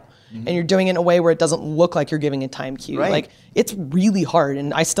picking it up. And you're doing it in a way where it doesn't look like you're giving a time cue. Right. Like it's really hard,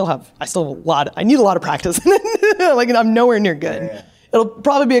 and I need a lot of practice. Like I'm nowhere near good. Yeah. It'll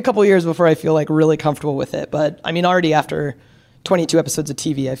probably be a couple of years before I feel like really comfortable with it. But I mean, already after 22 episodes of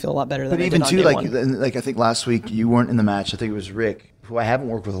TV, I feel a lot better than I did on day one. Like I think last week you weren't in the match. I think it was Rick, who I haven't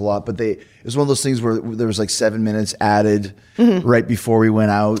worked with a lot, but it was one of those things where there was like 7 minutes added right before we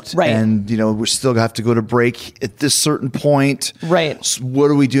went out. Right. And, we still have to go to break at this certain point. Right. So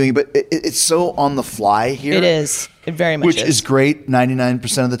what are we doing? But it's so on the fly here. It is. It very much Which is great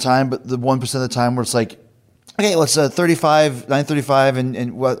 99% of the time, but the 1% of the time where it's like, okay, let's 9:35,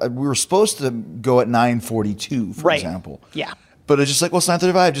 and we were supposed to go at 9:42, for example. Yeah. But it's just like, well, it's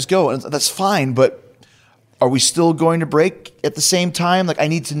 9:35, just go. And that's fine, but are we still going to break at the same time? Like, I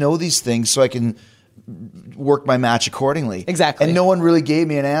need to know these things so I can work my match accordingly. Exactly. And no one really gave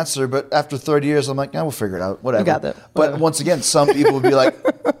me an answer, but after 30 years, I'm like, we'll figure it out, whatever. You got that. But once again, some people would be like,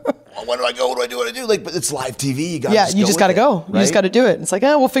 well, when do I go? What do I do? What do I do? Like, but it's live TV. You just got to go. You just got to do it. It's like,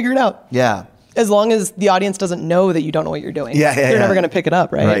 we'll figure it out. Yeah. As long as the audience doesn't know that you don't know what you're doing. They're never going to pick it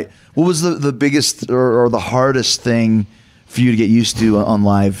up, right? Right. What was the biggest or the hardest thing for you to get used to on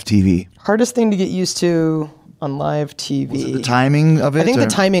live TV? Hardest thing to get used to on live TV. Was it the timing of it? I think the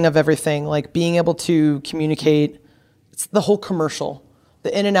timing of everything, like being able to communicate, it's the whole commercial,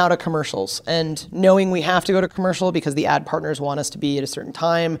 the in and out of commercials, and knowing we have to go to commercial because the ad partners want us to be at a certain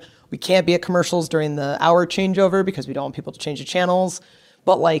time. We can't be at commercials during the hour changeover because we don't want people to change the channels.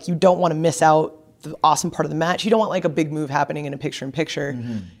 But like, you don't want to miss out the awesome part of the match. You don't want like a big move happening in a picture-in-picture.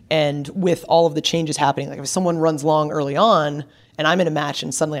 And with all of the changes happening, like if someone runs long early on and I'm in a match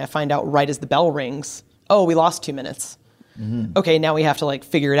and suddenly I find out right as the bell rings, oh, we lost 2 minutes. Okay, now we have to like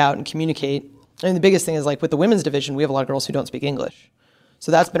figure it out and communicate. And the biggest thing is like with the women's division, we have a lot of girls who don't speak English.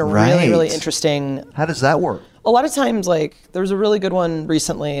 So that's been a really, really interesting. How does that work? A lot of times, like there was a really good one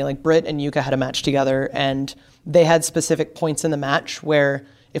recently, like Britt and Yuka had a match together and they had specific points in the match where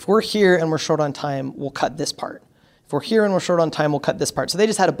if we're here and we're short on time, we'll cut this part. If we're here and we're short on time, we'll cut this part. So they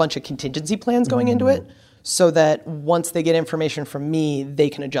just had a bunch of contingency plans going into it so that once they get information from me, they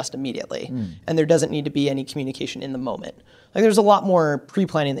can adjust immediately. And there doesn't need to be any communication in the moment. Like there's a lot more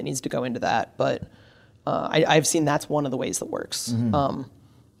pre-planning that needs to go into that, but I've seen that's one of the ways that works.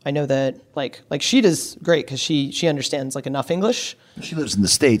 I know that like she does great because she understands like enough English. She lives in the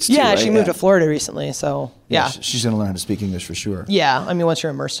States too, Yeah, right? she moved to Florida recently, so yeah. She's going to learn how to speak English for sure. Yeah, I mean, once you're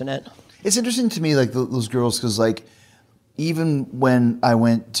immersed in it. It's interesting to me, like those girls, because like even when I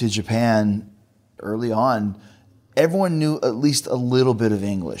went to Japan early on, everyone knew at least a little bit of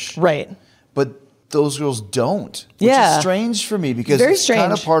English. Right. But those girls don't, which is strange for me because Very it's strange.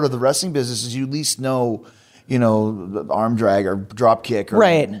 kind of part of the wrestling business is you at least know, the arm drag or drop kick or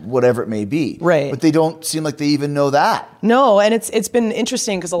whatever it may be. Right. But they don't seem like they even know that. No, and it's been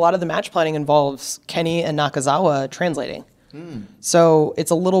interesting because a lot of the match planning involves Kenny and Nakazawa translating. So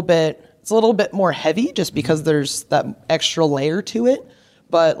it's a little bit more heavy just because there's that extra layer to it.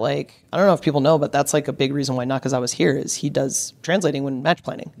 But like, I don't know if people know, but that's like a big reason why Nakazawa's here is he does translating when match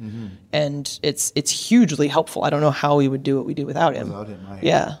planning. And it's hugely helpful. I don't know how we would do what we do without him. Without him, right.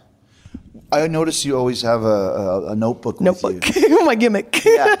 Yeah. I notice you always have a notebook with you. My gimmick.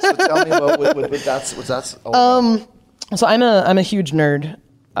 Yeah, so tell me about what that's all about. So I'm a huge nerd.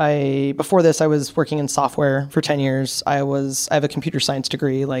 Before this I was working in software for 10 years. I have a computer science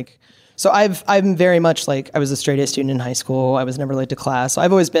degree. So I'm very much I was a straight A student in high school. I was never late to class. So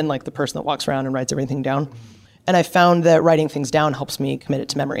I've always been the person that walks around and writes everything down. And I found that writing things down helps me commit it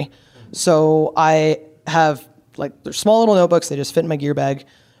to memory. So I have they're small little notebooks. They just fit in my gear bag,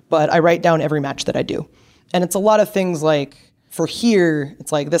 but I write down every match that I do. And it's a lot of things for here,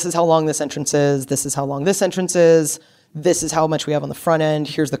 it's this is how long this entrance is. This is how long this entrance is. This is how much we have on the front end.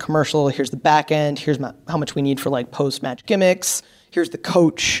 Here's the commercial. Here's the back end. Here's how much we need for post-match gimmicks. Here's the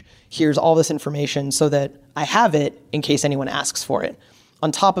coach. Here's all this information so that I have it in case anyone asks for it.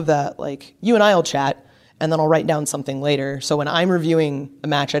 On top of that, you and I will chat, and then I'll write down something later. So when I'm reviewing a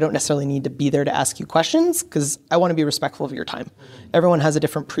match, I don't necessarily need to be there to ask you questions because I want to be respectful of your time. Everyone has a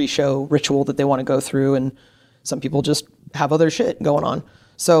different pre-show ritual that they want to go through, and some people just have other shit going on.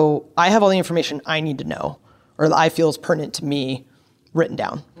 So I have all the information I need to know, or that I feel is pertinent to me, written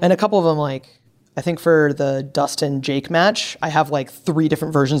down. And a couple of them, I think for the Dustin Jake match, I have 3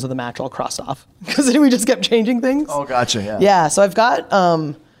 different versions of the match all crossed off because we just kept changing things. Oh, gotcha. Yeah. Yeah. So I've got,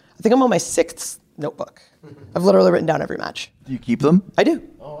 I think I'm on my 6th notebook. I've literally written down every match. Do you keep them? I do.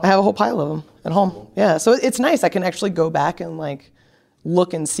 Oh, wow. I have a whole pile of them at home. Yeah. So it's nice. I can actually go back and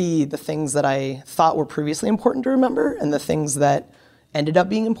look and see the things that I thought were previously important to remember and the things that ended up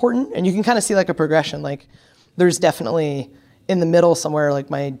being important. And you can kind of see a progression. There's definitely in the middle somewhere,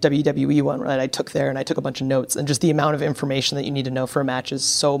 my WWE one, right? I took there and I took a bunch of notes, and just the amount of information that you need to know for a match is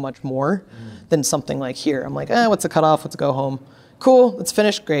so much more than something like here. I'm what's the cutoff? Let's go home. Cool. It's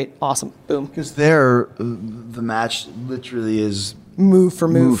finished. Great. Awesome. Boom. Because there, the match literally is move for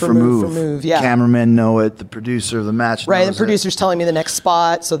move. Yeah. Cameramen know it. The producer of the match knows knows the producer's telling me the next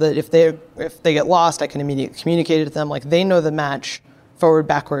spot so that if they get lost, I can immediately communicate it to them. They know the match forward,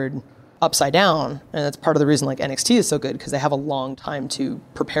 backward, upside down, and that's part of the reason NXT is so good because they have a long time to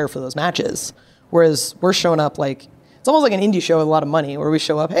prepare for those matches. Whereas we're showing up it's almost like an indie show with a lot of money where we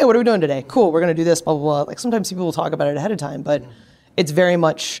show up, hey, what are we doing today? Cool, we're gonna do this, blah, blah, blah. Sometimes people will talk about it ahead of time, but it's very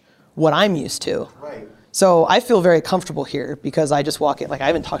much what I'm used to. Right. So I feel very comfortable here because I just walk in. I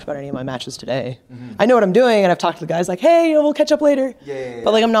haven't talked about any of my matches today. I know what I'm doing, and I've talked to the guys hey, we'll catch up later. Yeah.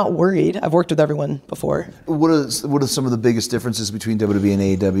 But I'm not worried. I've worked with everyone before. What are some of the biggest differences between WWE and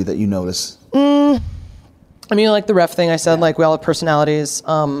AEW that you notice? I mean, the ref thing I said, we all have personalities.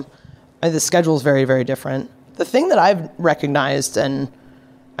 The schedule is very, very different. The thing that I've recognized, and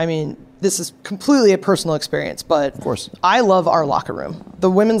I mean, this is completely a personal experience, but of course, I love our locker room. The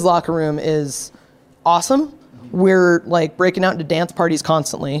women's locker room is awesome. We're breaking out into dance parties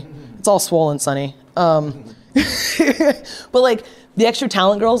constantly. It's all swollen, Sunny. But the extra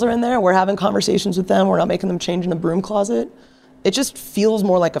talent girls are in there. We're having conversations with them. We're not making them change in the broom closet. It just feels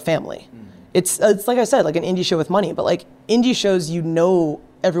more like a family. It's like I said, an indie show with money, but indie shows,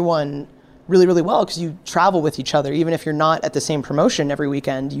 everyone really, really well because you travel with each other. Even if you're not at the same promotion every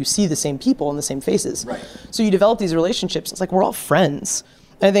weekend, you see the same people and the same faces. Right. So you develop these relationships. It's we're all friends.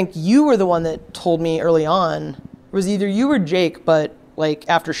 And I think you were the one that told me early on, it was either you or Jake, but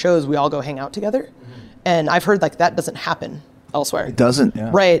after shows, we all go hang out together. And I've heard that doesn't happen elsewhere. It doesn't,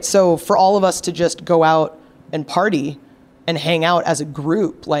 yeah. Right. So for all of us to just go out and party and hang out as a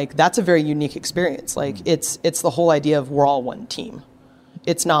group, that's a very unique experience. It's the whole idea of we're all one team.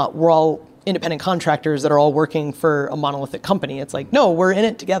 It's not we're all independent contractors that are all working for a monolithic company. It's no, we're in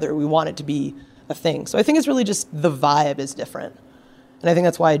it together. We want it to be a thing. So I think it's really just the vibe is different. And I think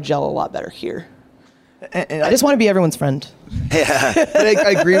that's why I gel a lot better here. And I just want to be everyone's friend. Yeah, but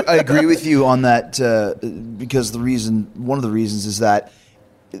I agree with you on that because one of the reasons is that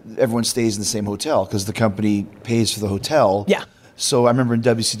everyone stays in the same hotel because the company pays for the hotel. Yeah. So I remember in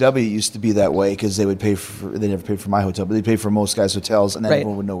WCW it used to be that way because they never paid for my hotel, but they paid for most guys' hotels, and then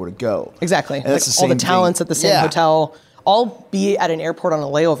everyone would know where to go. Exactly. And that's all the talents at the same hotel. I'll be at an airport on a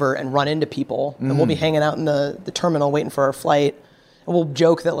layover and run into people, and we'll be hanging out in the terminal waiting for our flight. And we'll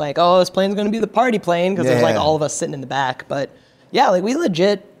joke that this plane's going to be the party plane because there's all of us sitting in the back. But yeah, we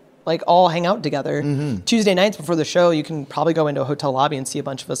legit all hang out together. Tuesday nights before the show, you can probably go into a hotel lobby and see a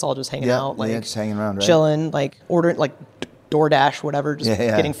bunch of us all just hanging out, just hanging around, right? Chilling, ordering DoorDash, whatever, just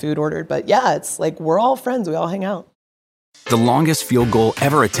getting food ordered. But yeah, it's we're all friends. We all hang out. The longest field goal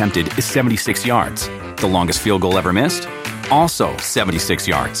ever attempted is 76 yards. The longest field goal ever missed? Also 76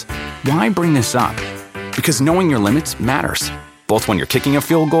 yards. Why bring this up? Because knowing your limits matters, both when you're kicking a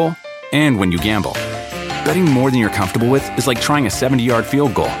field goal and when you gamble. Betting more than you're comfortable with is like trying a 70-yard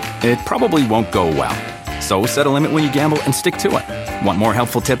field goal. It probably won't go well. So set a limit when you gamble and stick to it. Want more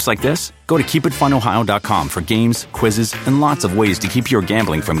helpful tips like this? Go to keepitfunohio.com for games, quizzes, and lots of ways to keep your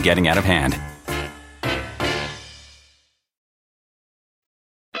gambling from getting out of hand.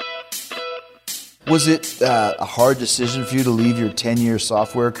 Was it a hard decision for you to leave your 10-year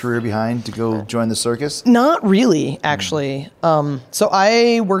software career behind to go join the circus? Not really, actually. So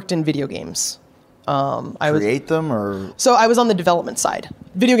I worked in video games. So I was on the development side.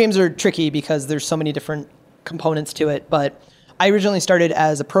 Video games are tricky because there's so many different components to it, but I originally started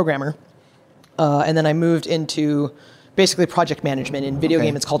as a programmer, and then I moved into basically project management. In video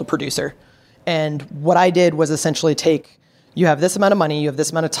game, it's called a producer. And what I did was essentially you have this amount of money, you have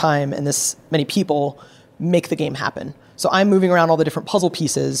this amount of time, and this many people, make the game happen. So I'm moving around all the different puzzle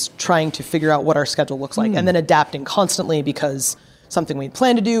pieces, trying to figure out what our schedule looks like, and then adapting constantly because something we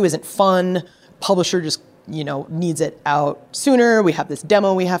plan to do isn't fun. Publisher just, needs it out sooner. We have this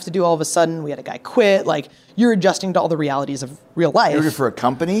demo we have to do all of a sudden. We had a guy quit. Like, you're adjusting to all the realities of real life. You working for a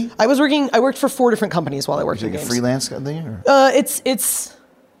company? I worked for 4 different companies while I worked in games. Like a freelance thing? Or?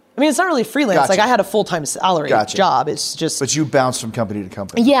 It's not really freelance. Gotcha. Like, I had a full-time salary job. It's just... But you bounce from company to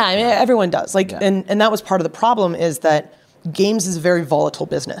company. Yeah, everyone does. And that was part of the problem, is that games is a very volatile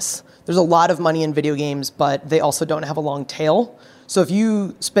business. There's a lot of money in video games, but they also don't have a long tail. So if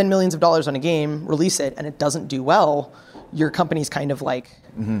you spend millions of dollars on a game, release it, and it doesn't do well, your company's kind of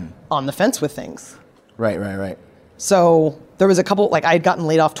on the fence with things. Right. So there was a couple, I had gotten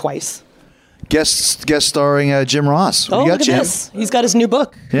laid off twice. Guest starring Jim Ross. What do you got, Jim? This. He's got his new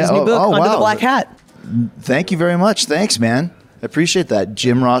book. Yeah. His new book, Under the Black Hat. Thank you very much. Thanks, man. I appreciate that.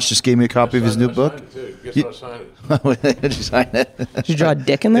 Jim Ross just gave me a copy of his new book. Guess what I signed it? Did you sign it? Did you draw a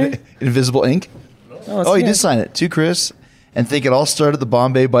dick in there? Invisible ink? Oh, you did sign it. To Chris. And think it all started at the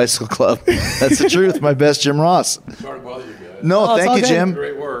Bombay Bicycle Club. That's the truth. My best, Jim Ross. Sorry to bother you guys. No, thank you, Jim.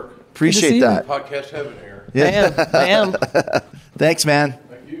 Great work. Appreciate that. Podcast heaven here. Yeah. I am. Thanks, man.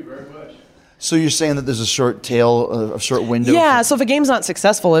 Thank you very much. So you're saying that there's a short tail, a short window? Yeah, so if a game's not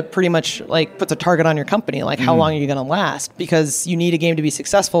successful, it pretty much puts a target on your company. How long are you going to last? Because you need a game to be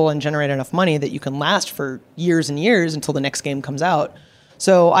successful and generate enough money that you can last for years and years until the next game comes out.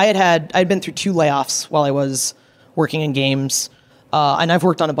 So I'd been through 2 layoffs while I was working in games. And I've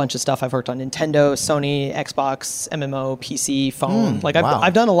worked on a bunch of stuff. I've worked on Nintendo, Sony, Xbox, MMO, PC, phone.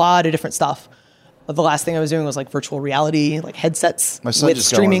 I've done a lot of different stuff. The last thing I was doing was virtual reality, headsets My son with just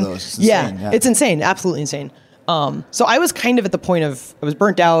streaming. Got one of those. It's insane, It's insane, absolutely insane. So I was kind of at the point of I was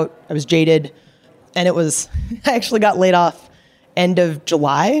burnt out, I was jaded, and it was I actually got laid off end of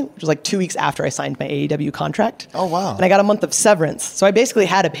July, which was 2 weeks after I signed my AEW contract. Oh, wow. And I got a month of severance. So I basically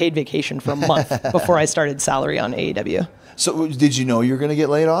had a paid vacation for a month before I started salary on AEW. So did you know you were going to get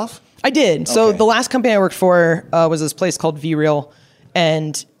laid off? I did. So Okay. the last company I worked for was this place called VReal,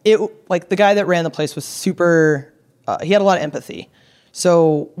 and the guy that ran the place was super. He had a lot of empathy,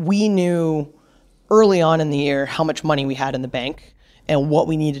 so we knew early on in the year how much money we had in the bank and what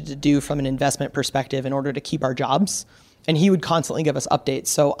we needed to do from an investment perspective in order to keep our jobs. And he would constantly give us updates.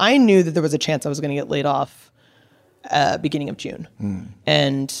 So I knew that there was a chance I was going to get laid off beginning of June.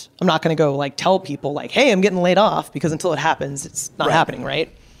 And I'm not going to go tell people hey, I'm getting laid off, because until it happens, it's not happening,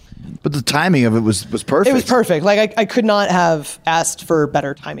 right? But the timing of it was perfect. It was perfect. I could not have asked for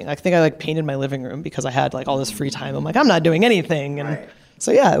better timing. I think I painted my living room because I had all this free time. I'm I'm not doing anything. And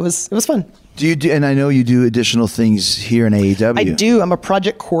so yeah, it was fun. Do you do? And I know you do additional things here in AEW. I do. I'm a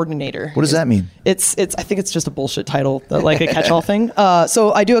project coordinator. What does that mean? It's. I think it's just a bullshit title, a catch-all thing.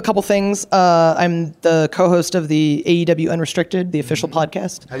 So I do a couple things. I'm the co-host of the AEW Unrestricted, the official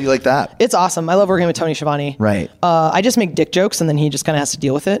podcast. How do you like that? It's awesome. I love working with Tony Schiavone. Right. I just make dick jokes, and then he just kind of has to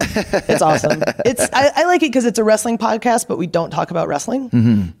deal with it. It's awesome. I like it because it's a wrestling podcast, but we don't talk about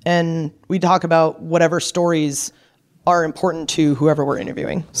wrestling, and we talk about whatever stories are important to whoever we're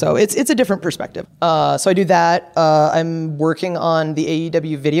interviewing. So it's a different perspective. So I do that. I'm working on the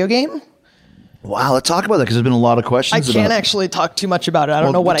AEW video game. Wow, let's talk about that because there's been a lot of questions. I can't actually talk too much about it. I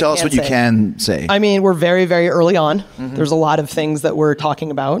don't know what I can say. Tell us what you can say. I mean, we're very, very early on. There's a lot of things that we're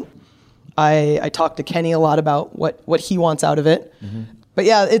talking about. I talked to Kenny a lot about what he wants out of it. But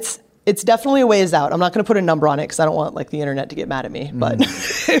yeah, it's definitely a ways out. I'm not going to put a number on it because I don't want the internet to get mad at me. But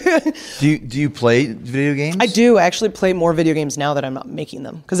do you play video games? I do. I actually play more video games now that I'm not making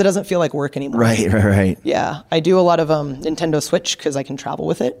them because it doesn't feel like work anymore. Right. Yeah, I do a lot of Nintendo Switch because I can travel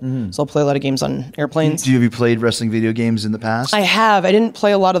with it. So I'll play a lot of games on airplanes. Have you played wrestling video games in the past? I have. I didn't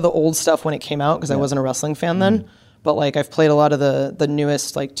play a lot of the old stuff when it came out because I wasn't a wrestling fan then. But I've played a lot of the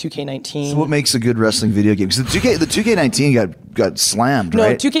newest 2K19. So what makes a good wrestling video game? Because the 2K19 got slammed, no,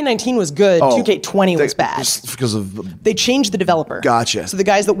 right? 2K19 was good. 2K20 was bad. Just because of they changed the developer. Gotcha. So the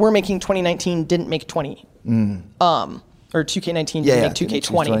guys that were making 2019 didn't make 20. or 2K19 Yeah, to yeah, make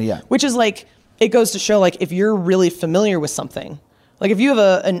 2K20, 2K20, yeah. which is like, it goes to show like if you're really familiar with something, like if you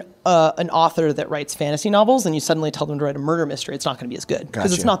have an author that writes fantasy novels and you suddenly tell them to write a murder mystery, it's not going to be as good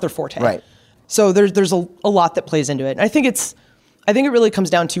because it's Gotcha. not their forte. Right. So there's a lot that plays into it. And I think it really comes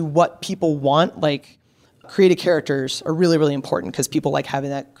down to what people want. Like creative characters are really, really important because people like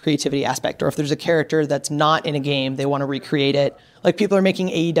having that creativity aspect. Or if there's a character that's not in a game, they want to recreate it. Like people are making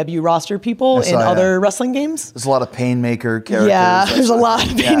AEW roster people in other wrestling games. There's a lot of Painmaker characters. Yeah, there's a lot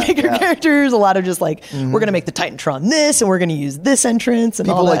of Painmaker yeah. characters, a lot of just like, we're going to make the Titantron this and we're going to use this entrance and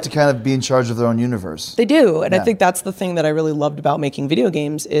People all that. like to kind of be in charge of their own universe. They do. And I think that's the thing that I really loved about making video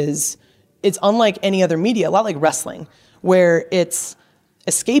games is it's unlike any other media, a lot like wrestling, where it's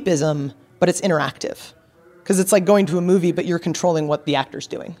escapism, but it's interactive. Because it's like going to a movie, but you're controlling what the actor's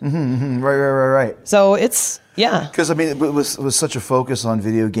doing. Right. So it's, yeah. Because I mean, it was such a focus on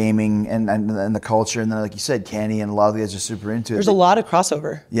video gaming and the culture, and then like you said, Kenny and a lot of the guys are super into it. There's a lot of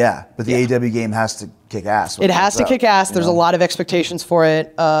crossover. Yeah, but the AEW game has to kick ass. It has to kick ass. There's a lot of expectations for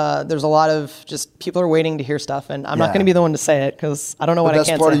it. There's a lot of just people are waiting to hear stuff, and I'm not going to be the one to say it because I don't know what I can't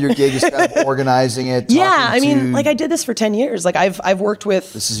say. That's part of your gig is kind of organizing it. Yeah, I mean, like I did this for 10 years. Like I've worked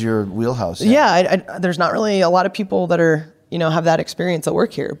with. This is your wheelhouse. Yeah, there's not really a lot of people that are have that experience that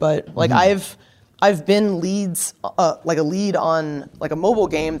work here, but like I've been leads, like a lead on like a mobile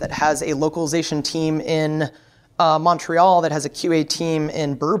game that has a localization team in Montreal, that has a QA team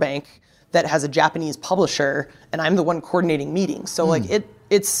in Burbank, that has a Japanese publisher, and I'm the one coordinating meetings. So like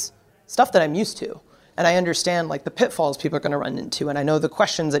it's stuff that I'm used to, and I understand like the pitfalls people are going to run into, and I know the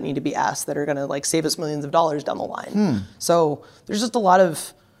questions that need to be asked that are going to like save us millions of dollars down the line. So there's just a lot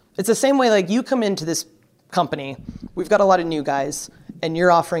of. It's the same way like you come into this company, we've got a lot of new guys, and you're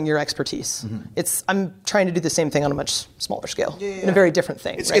offering your expertise. I'm trying to do the same thing on a much smaller scale, in a very different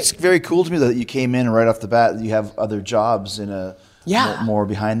thing. It's very cool to me that you came in and right off the bat you have other jobs in a more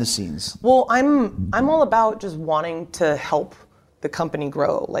behind the scenes. Well, I'm all about just wanting to help the company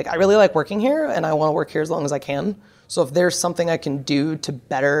grow. Like I really like working here, and I want to work here as long as I can. So if there's something I can do to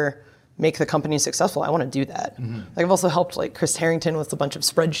better make the company successful, I want to do that. Like I've also helped like Chris Harrington with a bunch of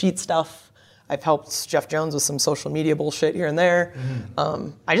spreadsheet stuff. I've helped Jeff Jones with some social media bullshit here and there.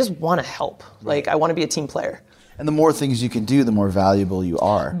 I just want to help. Like I want to be a team player. And the more things you can do, the more valuable you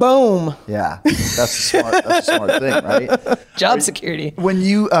are. Boom. Yeah, that's a smart thing, right? Job security. When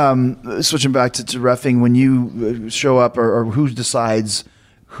you switching back to reffing, when you show up, or who decides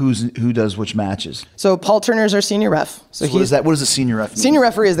who does which matches? So Paul Turner's our senior ref. So what is that? What does a senior ref mean? Senior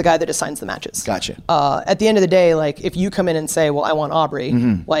referee is the guy that assigns the matches. Gotcha. At the end of the day, like if you come in and say, "Well, I want Aubrey,"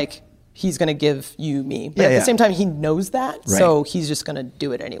 like he's going to give you me. But at the same time, he knows that, so he's just going to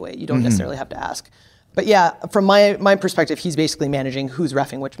do it anyway. You don't necessarily have to ask. But yeah, from my perspective, he's basically managing who's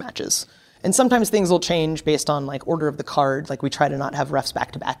reffing which matches. And sometimes things will change based on like order of the card. Like we try to not have refs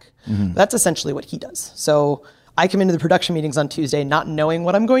back to back. That's essentially what he does. So I come into the production meetings on Tuesday not knowing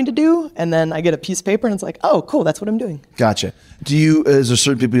what I'm going to do, and then I get a piece of paper and it's like, oh, cool, that's what I'm doing. Gotcha. Is there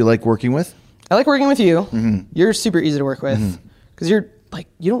certain people you like working with? I like working with you. You're super easy to work with because you're like,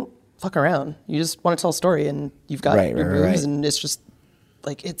 you don't fuck around. You just want to tell a story, and you've got your moves, and it's just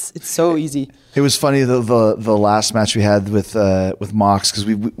like it's so easy. It was funny the last match we had with Mox, because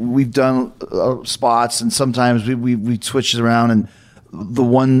we've done spots, and sometimes we switched it around, and the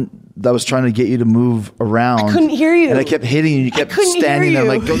one that was trying to get you to move around, I couldn't hear you, and I kept hitting you, and you kept standing there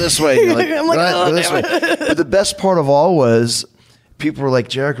like, go this way, and you're like, I'm like, go this way. But the best part of all was people were like,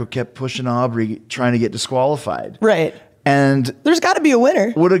 Jericho kept pushing Aubrey, trying to get disqualified. Right. And there's got to be a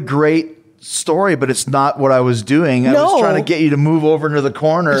winner. What a great story, but it's not what I was doing. I was trying to get you to move over into the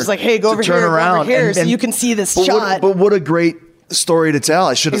corner. It's like, hey, go over turn here, around, go over here, so you can see this shot. But what a great story to tell.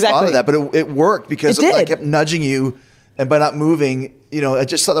 I should have thought of that, but it worked because I kept nudging you, and by not moving, I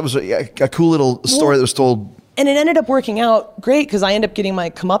just thought that was a cool little story that was told. And it ended up working out great because I ended up getting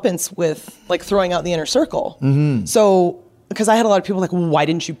my comeuppance with like throwing out the inner circle. So, because I had a lot of people like, well, why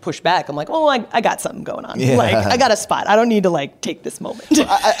didn't you push back? I'm like, well, I got something going on. Yeah. Like, I got a spot. I don't need to like take this moment.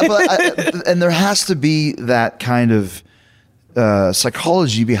 And there has to be that kind of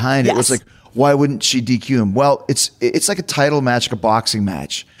psychology behind it. Yes. It's like, why wouldn't she DQ him? Well, it's like a title match, like a boxing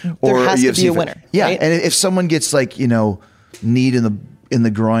match. There has to be a winner. Yeah, right? And if someone gets like, kneed in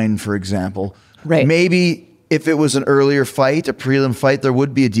the groin, for example, right. Maybe if it was an earlier fight, a prelim fight, there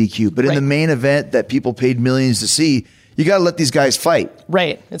would be a DQ. But in the main event that people paid millions to see, you got to let these guys fight.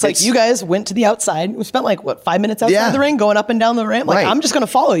 Right. It's like you guys went to the outside. We spent like 5 minutes outside the ring, going up and down the ramp. Like I'm just going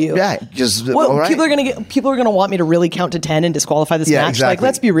to follow you. Yeah. Because people are going to want me to really count to 10 and disqualify this match. Exactly. Like,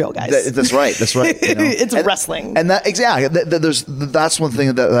 let's be real, guys. That's right. It's wrestling. And that's one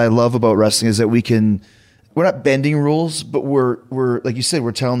thing that I love about wrestling is that we can we're not bending rules, but we're like you said,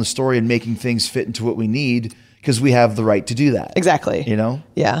 we're telling the story and making things fit into what we need because we have the right to do that. Exactly. You know?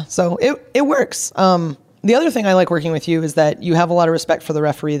 Yeah. So it works. The other thing I like working with you is that you have a lot of respect for the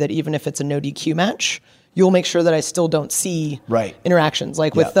referee, that even if it's a no DQ match, you'll make sure that I still don't see interactions.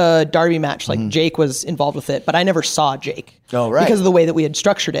 Like with the Darby match, like Jake was involved with it, but I never saw Jake because of the way that we had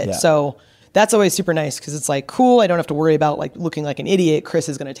structured it. Yeah. So that's always super nice because it's like, cool, I don't have to worry about like looking like an idiot. Chris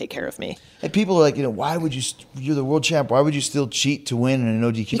is going to take care of me. And people are like, why would you're the world champ, why would you still cheat to win in a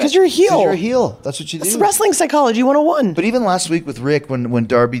no DQ match? Because you're a heel. Because you're a heel. That's what you do. It's wrestling psychology 101. But even last week with Rick, when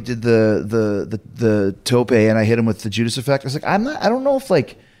Darby did the tope and I hit him with the Judas effect, I was like, I don't know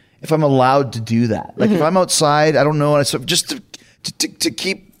if I'm allowed to do that. Like if I'm outside, I don't know. And so just to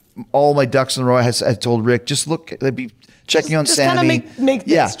keep all my ducks in a row, I told Rick, just look, they'd be checking on Sammy. Just make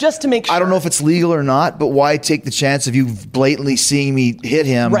this, just to make sure. I don't know if it's legal or not, but why take the chance of you blatantly seeing me hit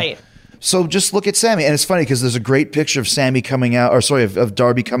him? Right. So just look at Sammy. And it's funny because there's a great picture of Sammy coming out, of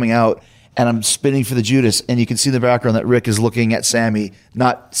Darby coming out, and I'm spinning for the Judas, and you can see in the background that Rick is looking at Sammy,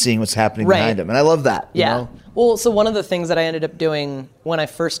 not seeing what's happening behind him. And I love that. Yeah. You know? Well, so one of the things that I ended up doing when I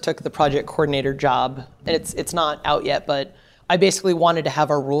first took the project coordinator job, and it's not out yet, but I basically wanted to have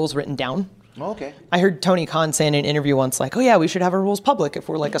our rules written down. Oh, okay. I heard Tony Khan say in an interview once, like, oh yeah, we should have our rules public if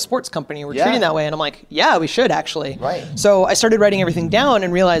we're like a sports company, we're treating that way. And I'm like, yeah, we should actually. Right. So I started writing everything down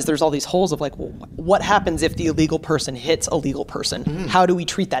and realized there's all these holes of like, well, what happens if the illegal person hits a legal person? Mm-hmm. How do we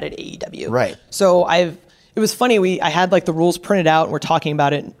treat that at AEW? Right. So it was funny, I had like the rules printed out and we're talking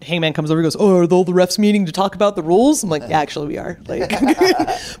about it. Hangman comes over and goes, oh, are all the refs meeting to talk about the rules? I'm like, yeah, actually we are. Like,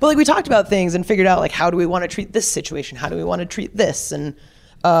 but like we talked about things and figured out like, how do we want to treat this situation? How do we want to treat this? And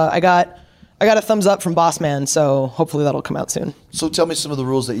I got a thumbs up from Boss Man, so hopefully that'll come out soon. So tell me some of the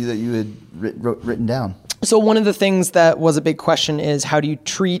rules that you had written down. So one of the things that was a big question is how do you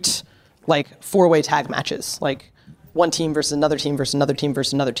treat like 4-way tag matches? Like one team versus another team versus another team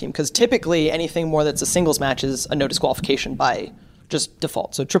versus another team. Because typically anything more that's a singles match is a no disqualification by just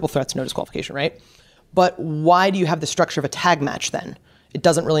default. So triple threat's no disqualification, right? But why do you have the structure of a tag match then? It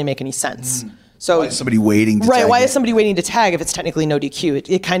doesn't really make any sense. So why is somebody waiting to tag? Why is somebody waiting to tag if it's technically no DQ?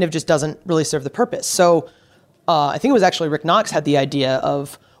 It kind of just doesn't really serve the purpose. So I think it was actually Rick Knox had the idea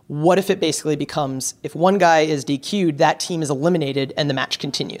of what if it basically becomes, if one guy is DQ'd, that team is eliminated and the match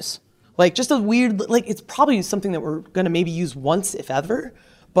continues. Like just a weird, like it's probably something that we're going to maybe use once, if ever,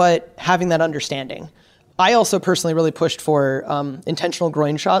 but having that understanding. I also personally really pushed for intentional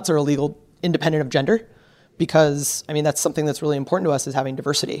groin shots are illegal independent of gender. Because, I mean, that's something that's really important to us is having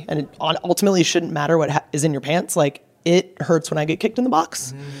diversity. And it ultimately shouldn't matter what is in your pants. Like, it hurts when I get kicked in the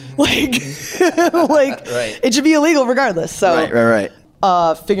box. Like, it should be illegal regardless. So, right.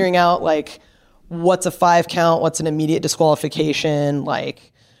 Figuring out, like, what's a 5 count, what's an immediate disqualification,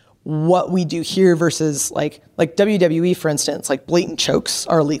 like, what we do here versus, like WWE, for instance, like, blatant chokes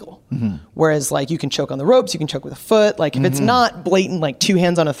are illegal. Mm-hmm. Whereas, like, you can choke on the ropes, you can choke with a foot. Like, if it's not blatant, like, 2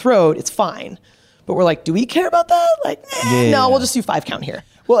 hands on a throat, it's fine. But we're like, do we care about that? Like, no, we'll just do 5 count here.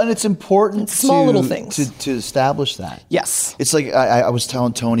 Well, and it's important small little things to establish that. Yes. It's like I was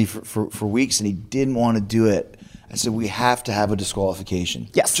telling Tony for weeks, and he didn't want to do it. I said, we have to have a disqualification.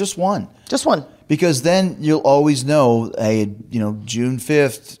 Yes. Just one. Just one. Because then you'll always know, hey, June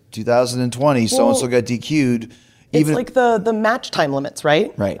 5th, 2020, so-and-so got DQ'd. It's like the match time limits,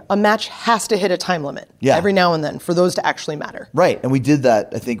 right? Right. A match has to hit a time limit every now and then for those to actually matter. Right. And we did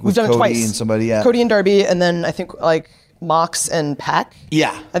that, I think, with Cody and somebody. Yeah. Cody and Darby, and then I think like Mox and Pac.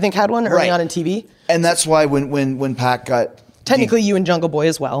 Yeah. I think had one early on in TV. And that's why when Pac got... Technically you and Jungle Boy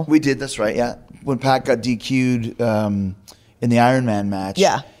as well. We did, that's right, yeah. When Pac got DQ'd in the Iron Man match.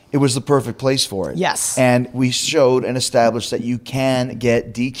 Yeah. It was the perfect place for it. Yes. And we showed and established that you can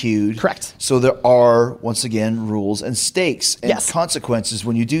get DQ'd. Correct. So there are, once again, rules and stakes and yes. consequences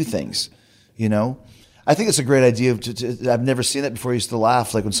when you do things, I think it's a great idea. I've never seen that before. I used to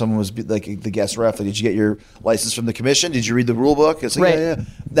laugh like when someone was like the guest ref. Like, did you get your license from the commission? Did you read the rule book? It's like, yeah.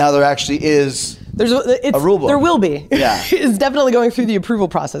 Now there actually is a rule book. There will be. Yeah. It's definitely going through the approval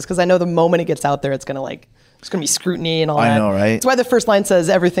process because I know the moment it gets out there, it's going to be scrutiny and all that. I know, right? That's why the first line says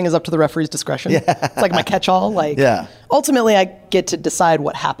everything is up to the referee's discretion. Yeah. It's like my catch-all. Like, yeah. Ultimately, I get to decide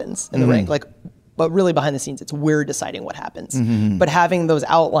what happens in the ring. Like, but really behind the scenes, it's we're deciding what happens. Mm-hmm. But having those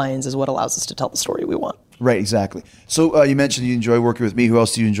outlines is what allows us to tell the story we want. Right, exactly. So you mentioned you enjoy working with me. Who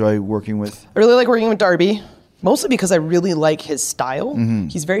else do you enjoy working with? I really like working with Darby, mostly because I really like his style. Mm-hmm.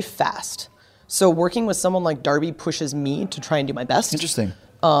 He's very fast. So working with someone like Darby pushes me to try and do my best. Interesting.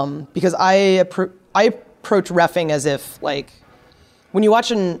 Because I approach reffing as if, like, when you watch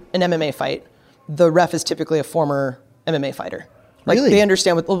an MMA fight, the ref is typically a former MMA fighter. Like Really? they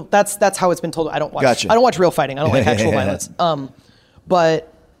understand what, well, that's how it's been told. I don't watch, Gotcha. I don't watch real fighting. I don't like actual violence.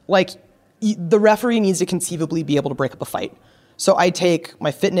 But like the referee needs to conceivably be able to break up a fight. So I take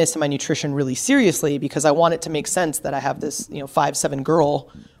my fitness and my nutrition really seriously because I want it to make sense that I have this, 5'7"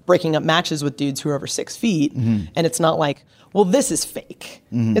 girl breaking up matches with dudes who are over 6 feet. And it's not like, well, this is fake.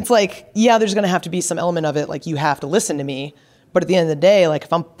 It's like, yeah, there's going to have to be some element of it. Like you have to listen to me. But at the end of the day, like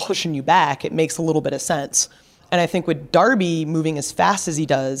if I'm pushing you back, it makes a little bit of sense. And I think with Darby moving as fast as he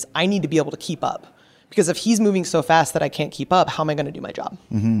does, I need to be able to keep up. Because if he's moving so fast that I can't keep up, how am I going to do my job?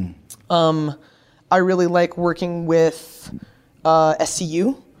 I really like working with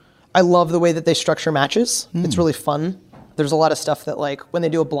SCU. I love the way that they structure matches. It's really fun. There's a lot of stuff that like when they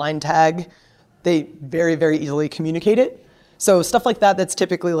do a blind tag, they very, very easily communicate it. So stuff like that, that's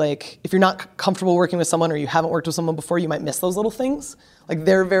typically like, if you're not comfortable working with someone or you haven't worked with someone before, you might miss those little things. Like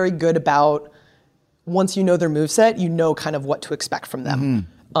they're very good about, once you know their moveset, you know kind of what to expect from them.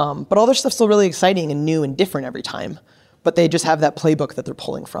 But all their stuff's still really exciting and new and different every time. But they just have that playbook that they're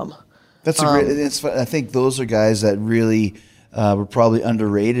pulling from. That's a great. I think those are guys that really were probably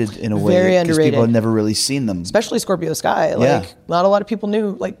underrated in a way. Very because underrated. people had never really seen them. Especially Scorpio Sky. Like not a lot of people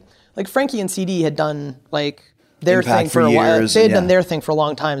knew. Like Frankie and CD had done like their Impact thing for for a while. years, They had yeah. done their thing for a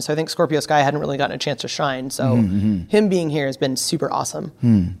long time. So I think Scorpio Sky hadn't really gotten a chance to shine. So him being here has been super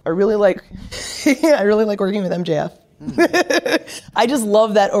awesome. I really like I really like working with MJF. I just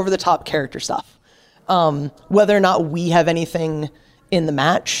love that over the top character stuff. Whether or not we have anything in the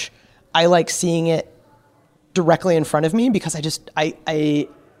match, I like seeing it directly in front of me because I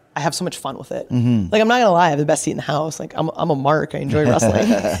have so much fun with it. Like I'm not gonna lie, I have the best seat in the house. Like I'm a mark. I enjoy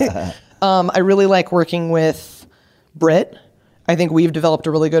wrestling. I really like working with Britt. I think we've developed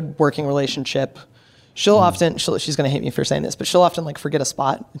a really good working relationship. She's gonna hate me for saying this, but she'll often like forget a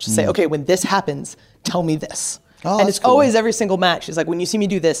spot and just say, okay, when this happens, tell me this. Oh, and that's it's cool. always every single match. She's like, when you see me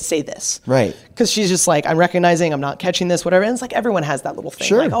do this, say this. Right. Because she's just like, I'm recognizing, I'm not catching this, whatever. And it's like everyone has that little thing.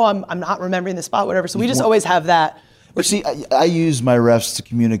 Sure. Like, oh, I'm not remembering the spot, whatever. So we just always have that. But see, I use my refs to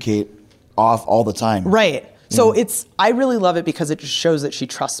communicate off all the time. Right. So I really love it because it just shows that she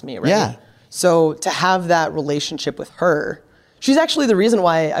trusts me, right? Yeah. So to have that relationship with her, she's actually the reason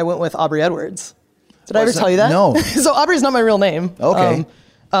why I went with Aubrey Edwards. Did I ever tell you that? No. So Aubrey's not my real name. Okay.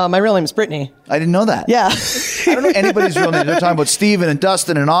 My real name is Brittany. I didn't know that. Yeah. I don't know anybody's real name. They're talking about Steven and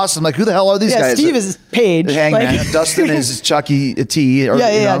Dustin and Austin. Like, who the hell are these guys? Steve is Paige. The Hangman. Dustin is Chucky T. Or,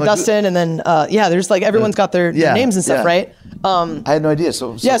 Yeah. like, Dustin, and then there's like everyone's got their names and stuff, right? I had no idea.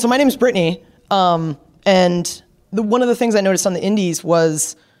 So my name's Brittany, and one of the things I noticed on the indies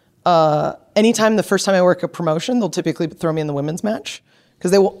was anytime the first time I work a promotion, they'll typically throw me in the women's match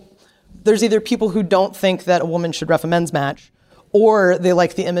because there's either people who don't think that a woman should ref a men's match, or they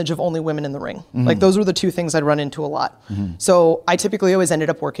like the image of only women in the ring. Like those were the two things I'd run into a lot. So I typically always ended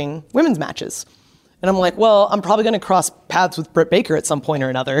up working women's matches. And I'm like, well, I'm probably going to cross paths with Britt Baker at some point or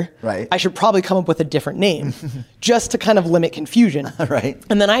another. Right. I should probably come up with a different name just to kind of limit confusion. Right.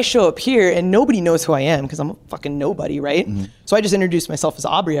 And then I show up here and nobody knows who I am because I'm a fucking nobody, right? So I just introduce myself as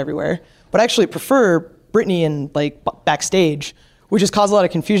Aubrey everywhere. But I actually prefer Brittany and like backstage, which has caused a lot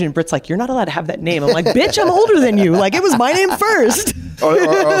of confusion. Britt's like, you're not allowed to have that name. I'm like, bitch, I'm older than you. Like, it was my name first. or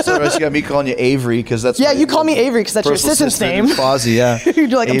also, you got me calling you Avery because that's Yeah, you call me Avery because that's your assistant's name. Fozzie, yeah. You're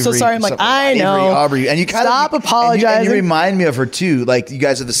like, I'm so Avery, sorry. I'm like, something. I know. Avery, Aubrey. And you kind Stop of apologizing. And you remind me of her too. Like, you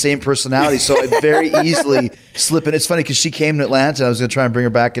guys have the same personality, so I very easily slip in. It's funny because she came to Atlanta. I was going to try and bring her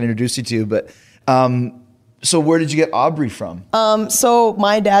back and introduce you to you, but so where did you get Aubrey from? So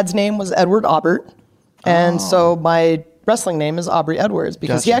my dad's name was Edward Aubert, and so my wrestling name is Aubrey Edwards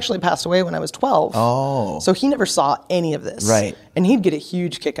because he Gotcha. actually passed away when I was 12. Oh. So he never saw any of this. Right. And he'd get a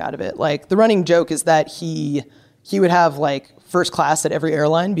huge kick out of it. Like the running joke is that he would have like first class at every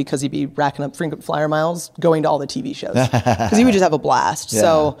airline because he'd be racking up frequent flyer miles going to all the TV shows because he would just have a blast. Yeah.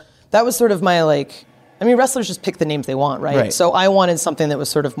 So that was sort of my like, I mean, wrestlers just pick the names they want, right? Right. So I wanted something that was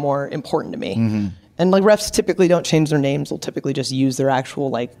sort of more important to me. And like refs typically don't change their names. They'll typically just use their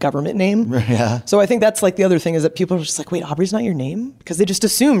actual like government name. Yeah. So I think that's like the other thing is that people are just like, wait, Aubrey's not your name? Because they just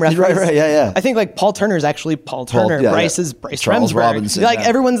assume referees. Right, yeah. I think like Paul Turner is actually Paul Turner. yeah, Bryce yeah. is Bryce Charles Remsburg. Robinson, Like yeah.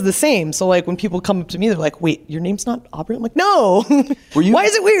 everyone's the same. So like when people come up to me, they're like, wait, your name's not Aubrey? I'm like, no. Were you- Why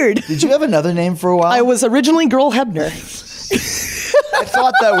is it weird? Did you have another name for a while? I was originally Girl Hebner. I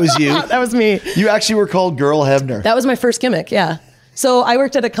thought that was you. That was me. You actually were called Girl Hebner. That was my first gimmick, yeah. So I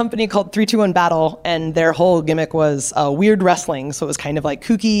worked at a company called 321 Battle, and their whole gimmick was weird wrestling. So it was kind of like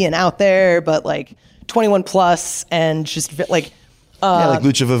kooky and out there, but like 21 plus and just like... like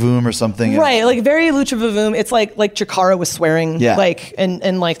Lucha Vavoom or something. Right, like very Lucha Vavoom. It's like Chikara was swearing, Yeah. like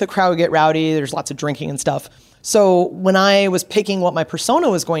and like the crowd would get rowdy. There's lots of drinking and stuff. So when I was picking what my persona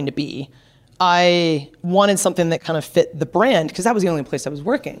was going to be, I wanted something that kind of fit the brand because that was the only place I was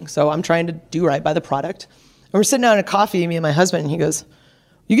working. So I'm trying to do right by the product. And we're sitting down at coffee, me and my husband, and he goes,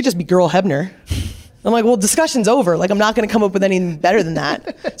 "You could just be Girl Hebner." I'm like, "Well, discussion's over. Like, I'm not going to come up with anything better than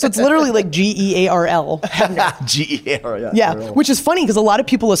that." So it's literally like Gearl, Hebner. Gearl, Yeah, which is funny because a lot of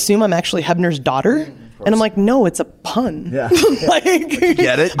people assume I'm actually Hebner's daughter. And I'm like, no, it's a pun. Yeah. Like,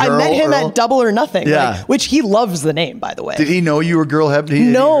 get it? I met him Earl? at Double or Nothing, Yeah. like, which he loves the name, by the way. Did he know you were Girl Hebner?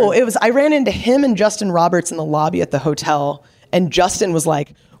 No, it was. I ran into him and Justin Roberts in the lobby at the hotel, and Justin was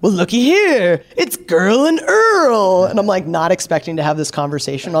like, "Well, looky here, it's Girl and Earl," and I'm like, not expecting to have this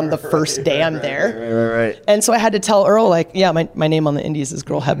conversation on the first day I'm there. Right. And so I had to tell Earl, like, "Yeah, my name on the Indies is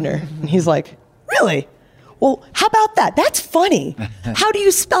Girl Hebner," and he's like, "Really? Well, how about that? That's funny. How do you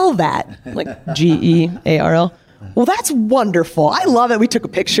spell that?" I'm like, Gearl. "Well, that's wonderful. I love it." We took a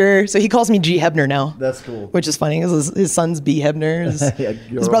picture. So he calls me G. Hebner now. That's cool. Which is funny because his son's B. Hebner. Yeah,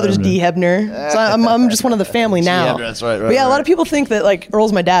 His brother's D. Hebner. So I'm just one of the family now. Hebner, that's right, But yeah, a lot right. of people think that like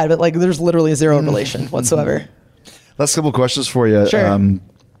Earl's my dad, but like there's literally zero relation whatsoever. Last couple questions for you. Sure.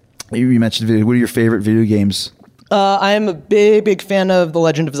 You mentioned video. What are your favorite video games? I am a big fan of The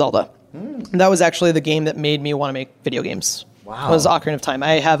Legend of Zelda. That was actually the game that made me want to make video games. Wow. It was Ocarina of Time.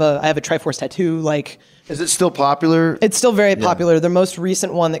 I have a Triforce tattoo. Like, Is it still popular? it's still very popular. The most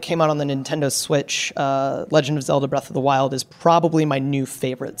recent one that came out on the Nintendo Switch, Legend of Zelda Breath of the Wild, is probably my new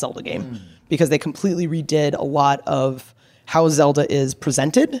favorite Zelda game because they completely redid a lot of how Zelda is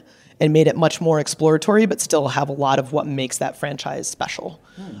presented and made it much more exploratory, but still have a lot of what makes that franchise special.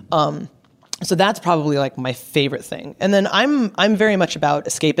 So that's probably like my favorite thing. And then I'm very much about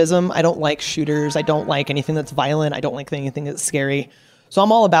escapism. I don't like shooters. I don't like anything that's violent. I don't like anything that's scary. So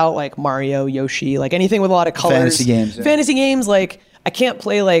I'm all about like Mario, Yoshi, like anything with a lot of colors. Fantasy games, yeah. Fantasy games, like I can't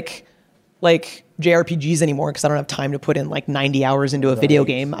play like JRPGs anymore because I don't have time to put in like 90 hours into a video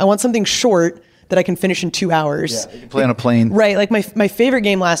game. I want something short that I can finish in 2 hours. You can play on a plane. Right. Like my favorite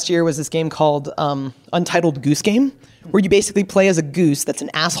game last year was this game called Untitled Goose Game, where you basically play as a goose that's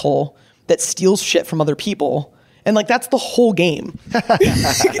an asshole that steals shit from other people. And like that's the whole game.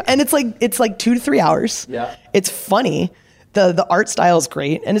 And it's like 2 to 3 hours. Yeah. It's funny. The art style is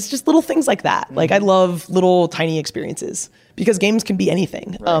great. And it's just little things like that. Like I love little tiny experiences because games can be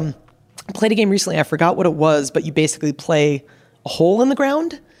anything. Right. I played a game recently, I forgot what it was, but you basically play a hole in the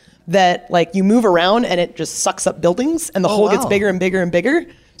ground that like you move around and it just sucks up buildings and the hole gets bigger and bigger and bigger.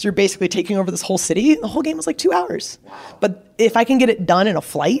 So you're basically taking over this whole city. The whole game was like 2 hours. Wow. But if I can get it done in a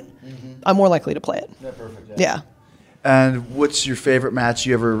flight, I'm more likely to play it. Yeah, perfect. Yeah. And what's your favorite match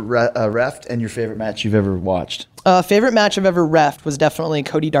you ever reffed and your favorite match you've ever watched? Favorite match I've ever reffed was definitely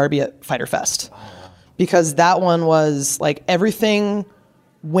Cody Darby at Fyter Fest. Because that one was like everything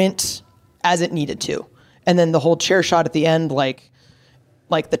went as it needed to. And then the whole chair shot at the end, like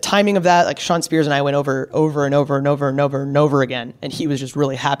the timing of that, like Sean Spears and I went over and over again. And he was just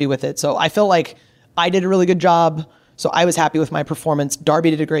really happy with it. So I felt like I did a really good job. So I was happy with my performance. Darby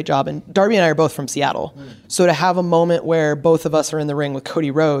did a great job. And Darby and I are both from Seattle. So to have a moment where both of us are in the ring with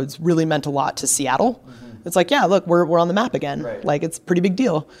Cody Rhodes really meant a lot to Seattle. It's like, yeah, look, we're on the map again. Right. Like, it's a pretty big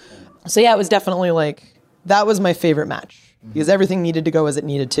deal. So yeah, it was definitely like, that was my favorite match. Because everything needed to go as it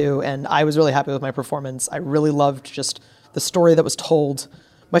needed to. And I was really happy with my performance. I really loved just the story that was told.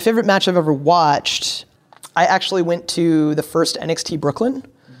 My favorite match I've ever watched, I actually went to the first NXT Brooklyn.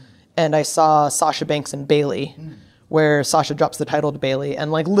 And I saw Sasha Banks and Bayley. Where Sasha drops the title to Bayley, and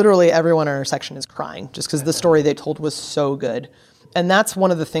like literally everyone in our section is crying just because the story they told was so good. And that's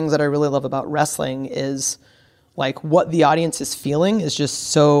one of the things that I really love about wrestling is like what the audience is feeling is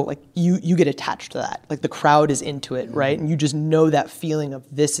just so like you get attached to that. Like the crowd is into it, right? And you just know that feeling of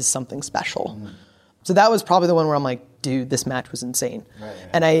this is something special. So that was probably the one where I'm like, dude, this match was insane. Right.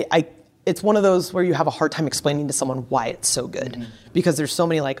 And I it's one of those where you have a hard time explaining to someone why it's so good because there's so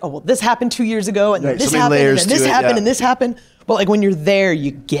many like, oh, well, this happened 2 years ago and this happened and then this happened and this happened. But like when you're there,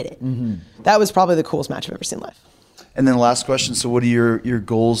 you get it. That was probably the coolest match I've ever seen live. And then last question. So what are your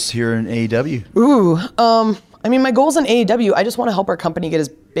goals here in AEW? I mean, my goals in AEW, I just want to help our company get as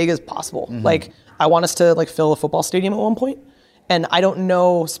big as possible. Like I want us to like fill a football stadium at one point. And I don't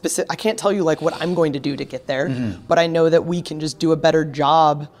know I can't tell you like what I'm going to do to get there, but I know that we can just do a better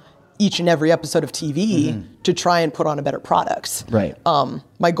job each and every episode of TV to try and put on a better product. Right.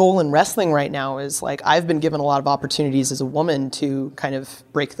 My goal in wrestling right now is like I've been given a lot of opportunities as a woman to kind of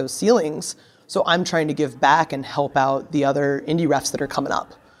break those ceilings. So I'm trying to give back and help out the other indie refs that are coming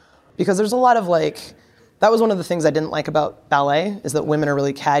up. Because there's a lot of like, that was one of the things I didn't like about ballet is that women are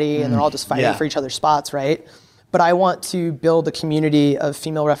really catty and they're all just fighting for each other's spots, right? but I want to build a community of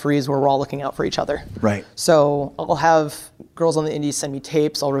female referees where we're all looking out for each other. Right. So I'll have girls on the indies send me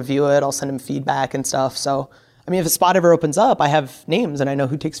tapes, I'll review it, I'll send them feedback and stuff. So, I mean, if a spot ever opens up, I have names and I know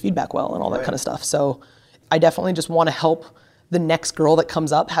who takes feedback well and all that kind of stuff. So I definitely just want to help the next girl that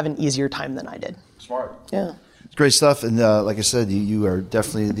comes up have an easier time than I did. Smart. Yeah. It's great stuff. And like I said, you are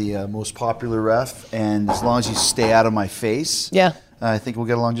definitely the most popular ref. And as long as you stay out of my face, Yeah. I think we'll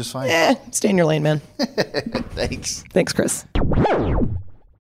get along just fine. Stay in your lane, man. Thanks. Thanks, Chris.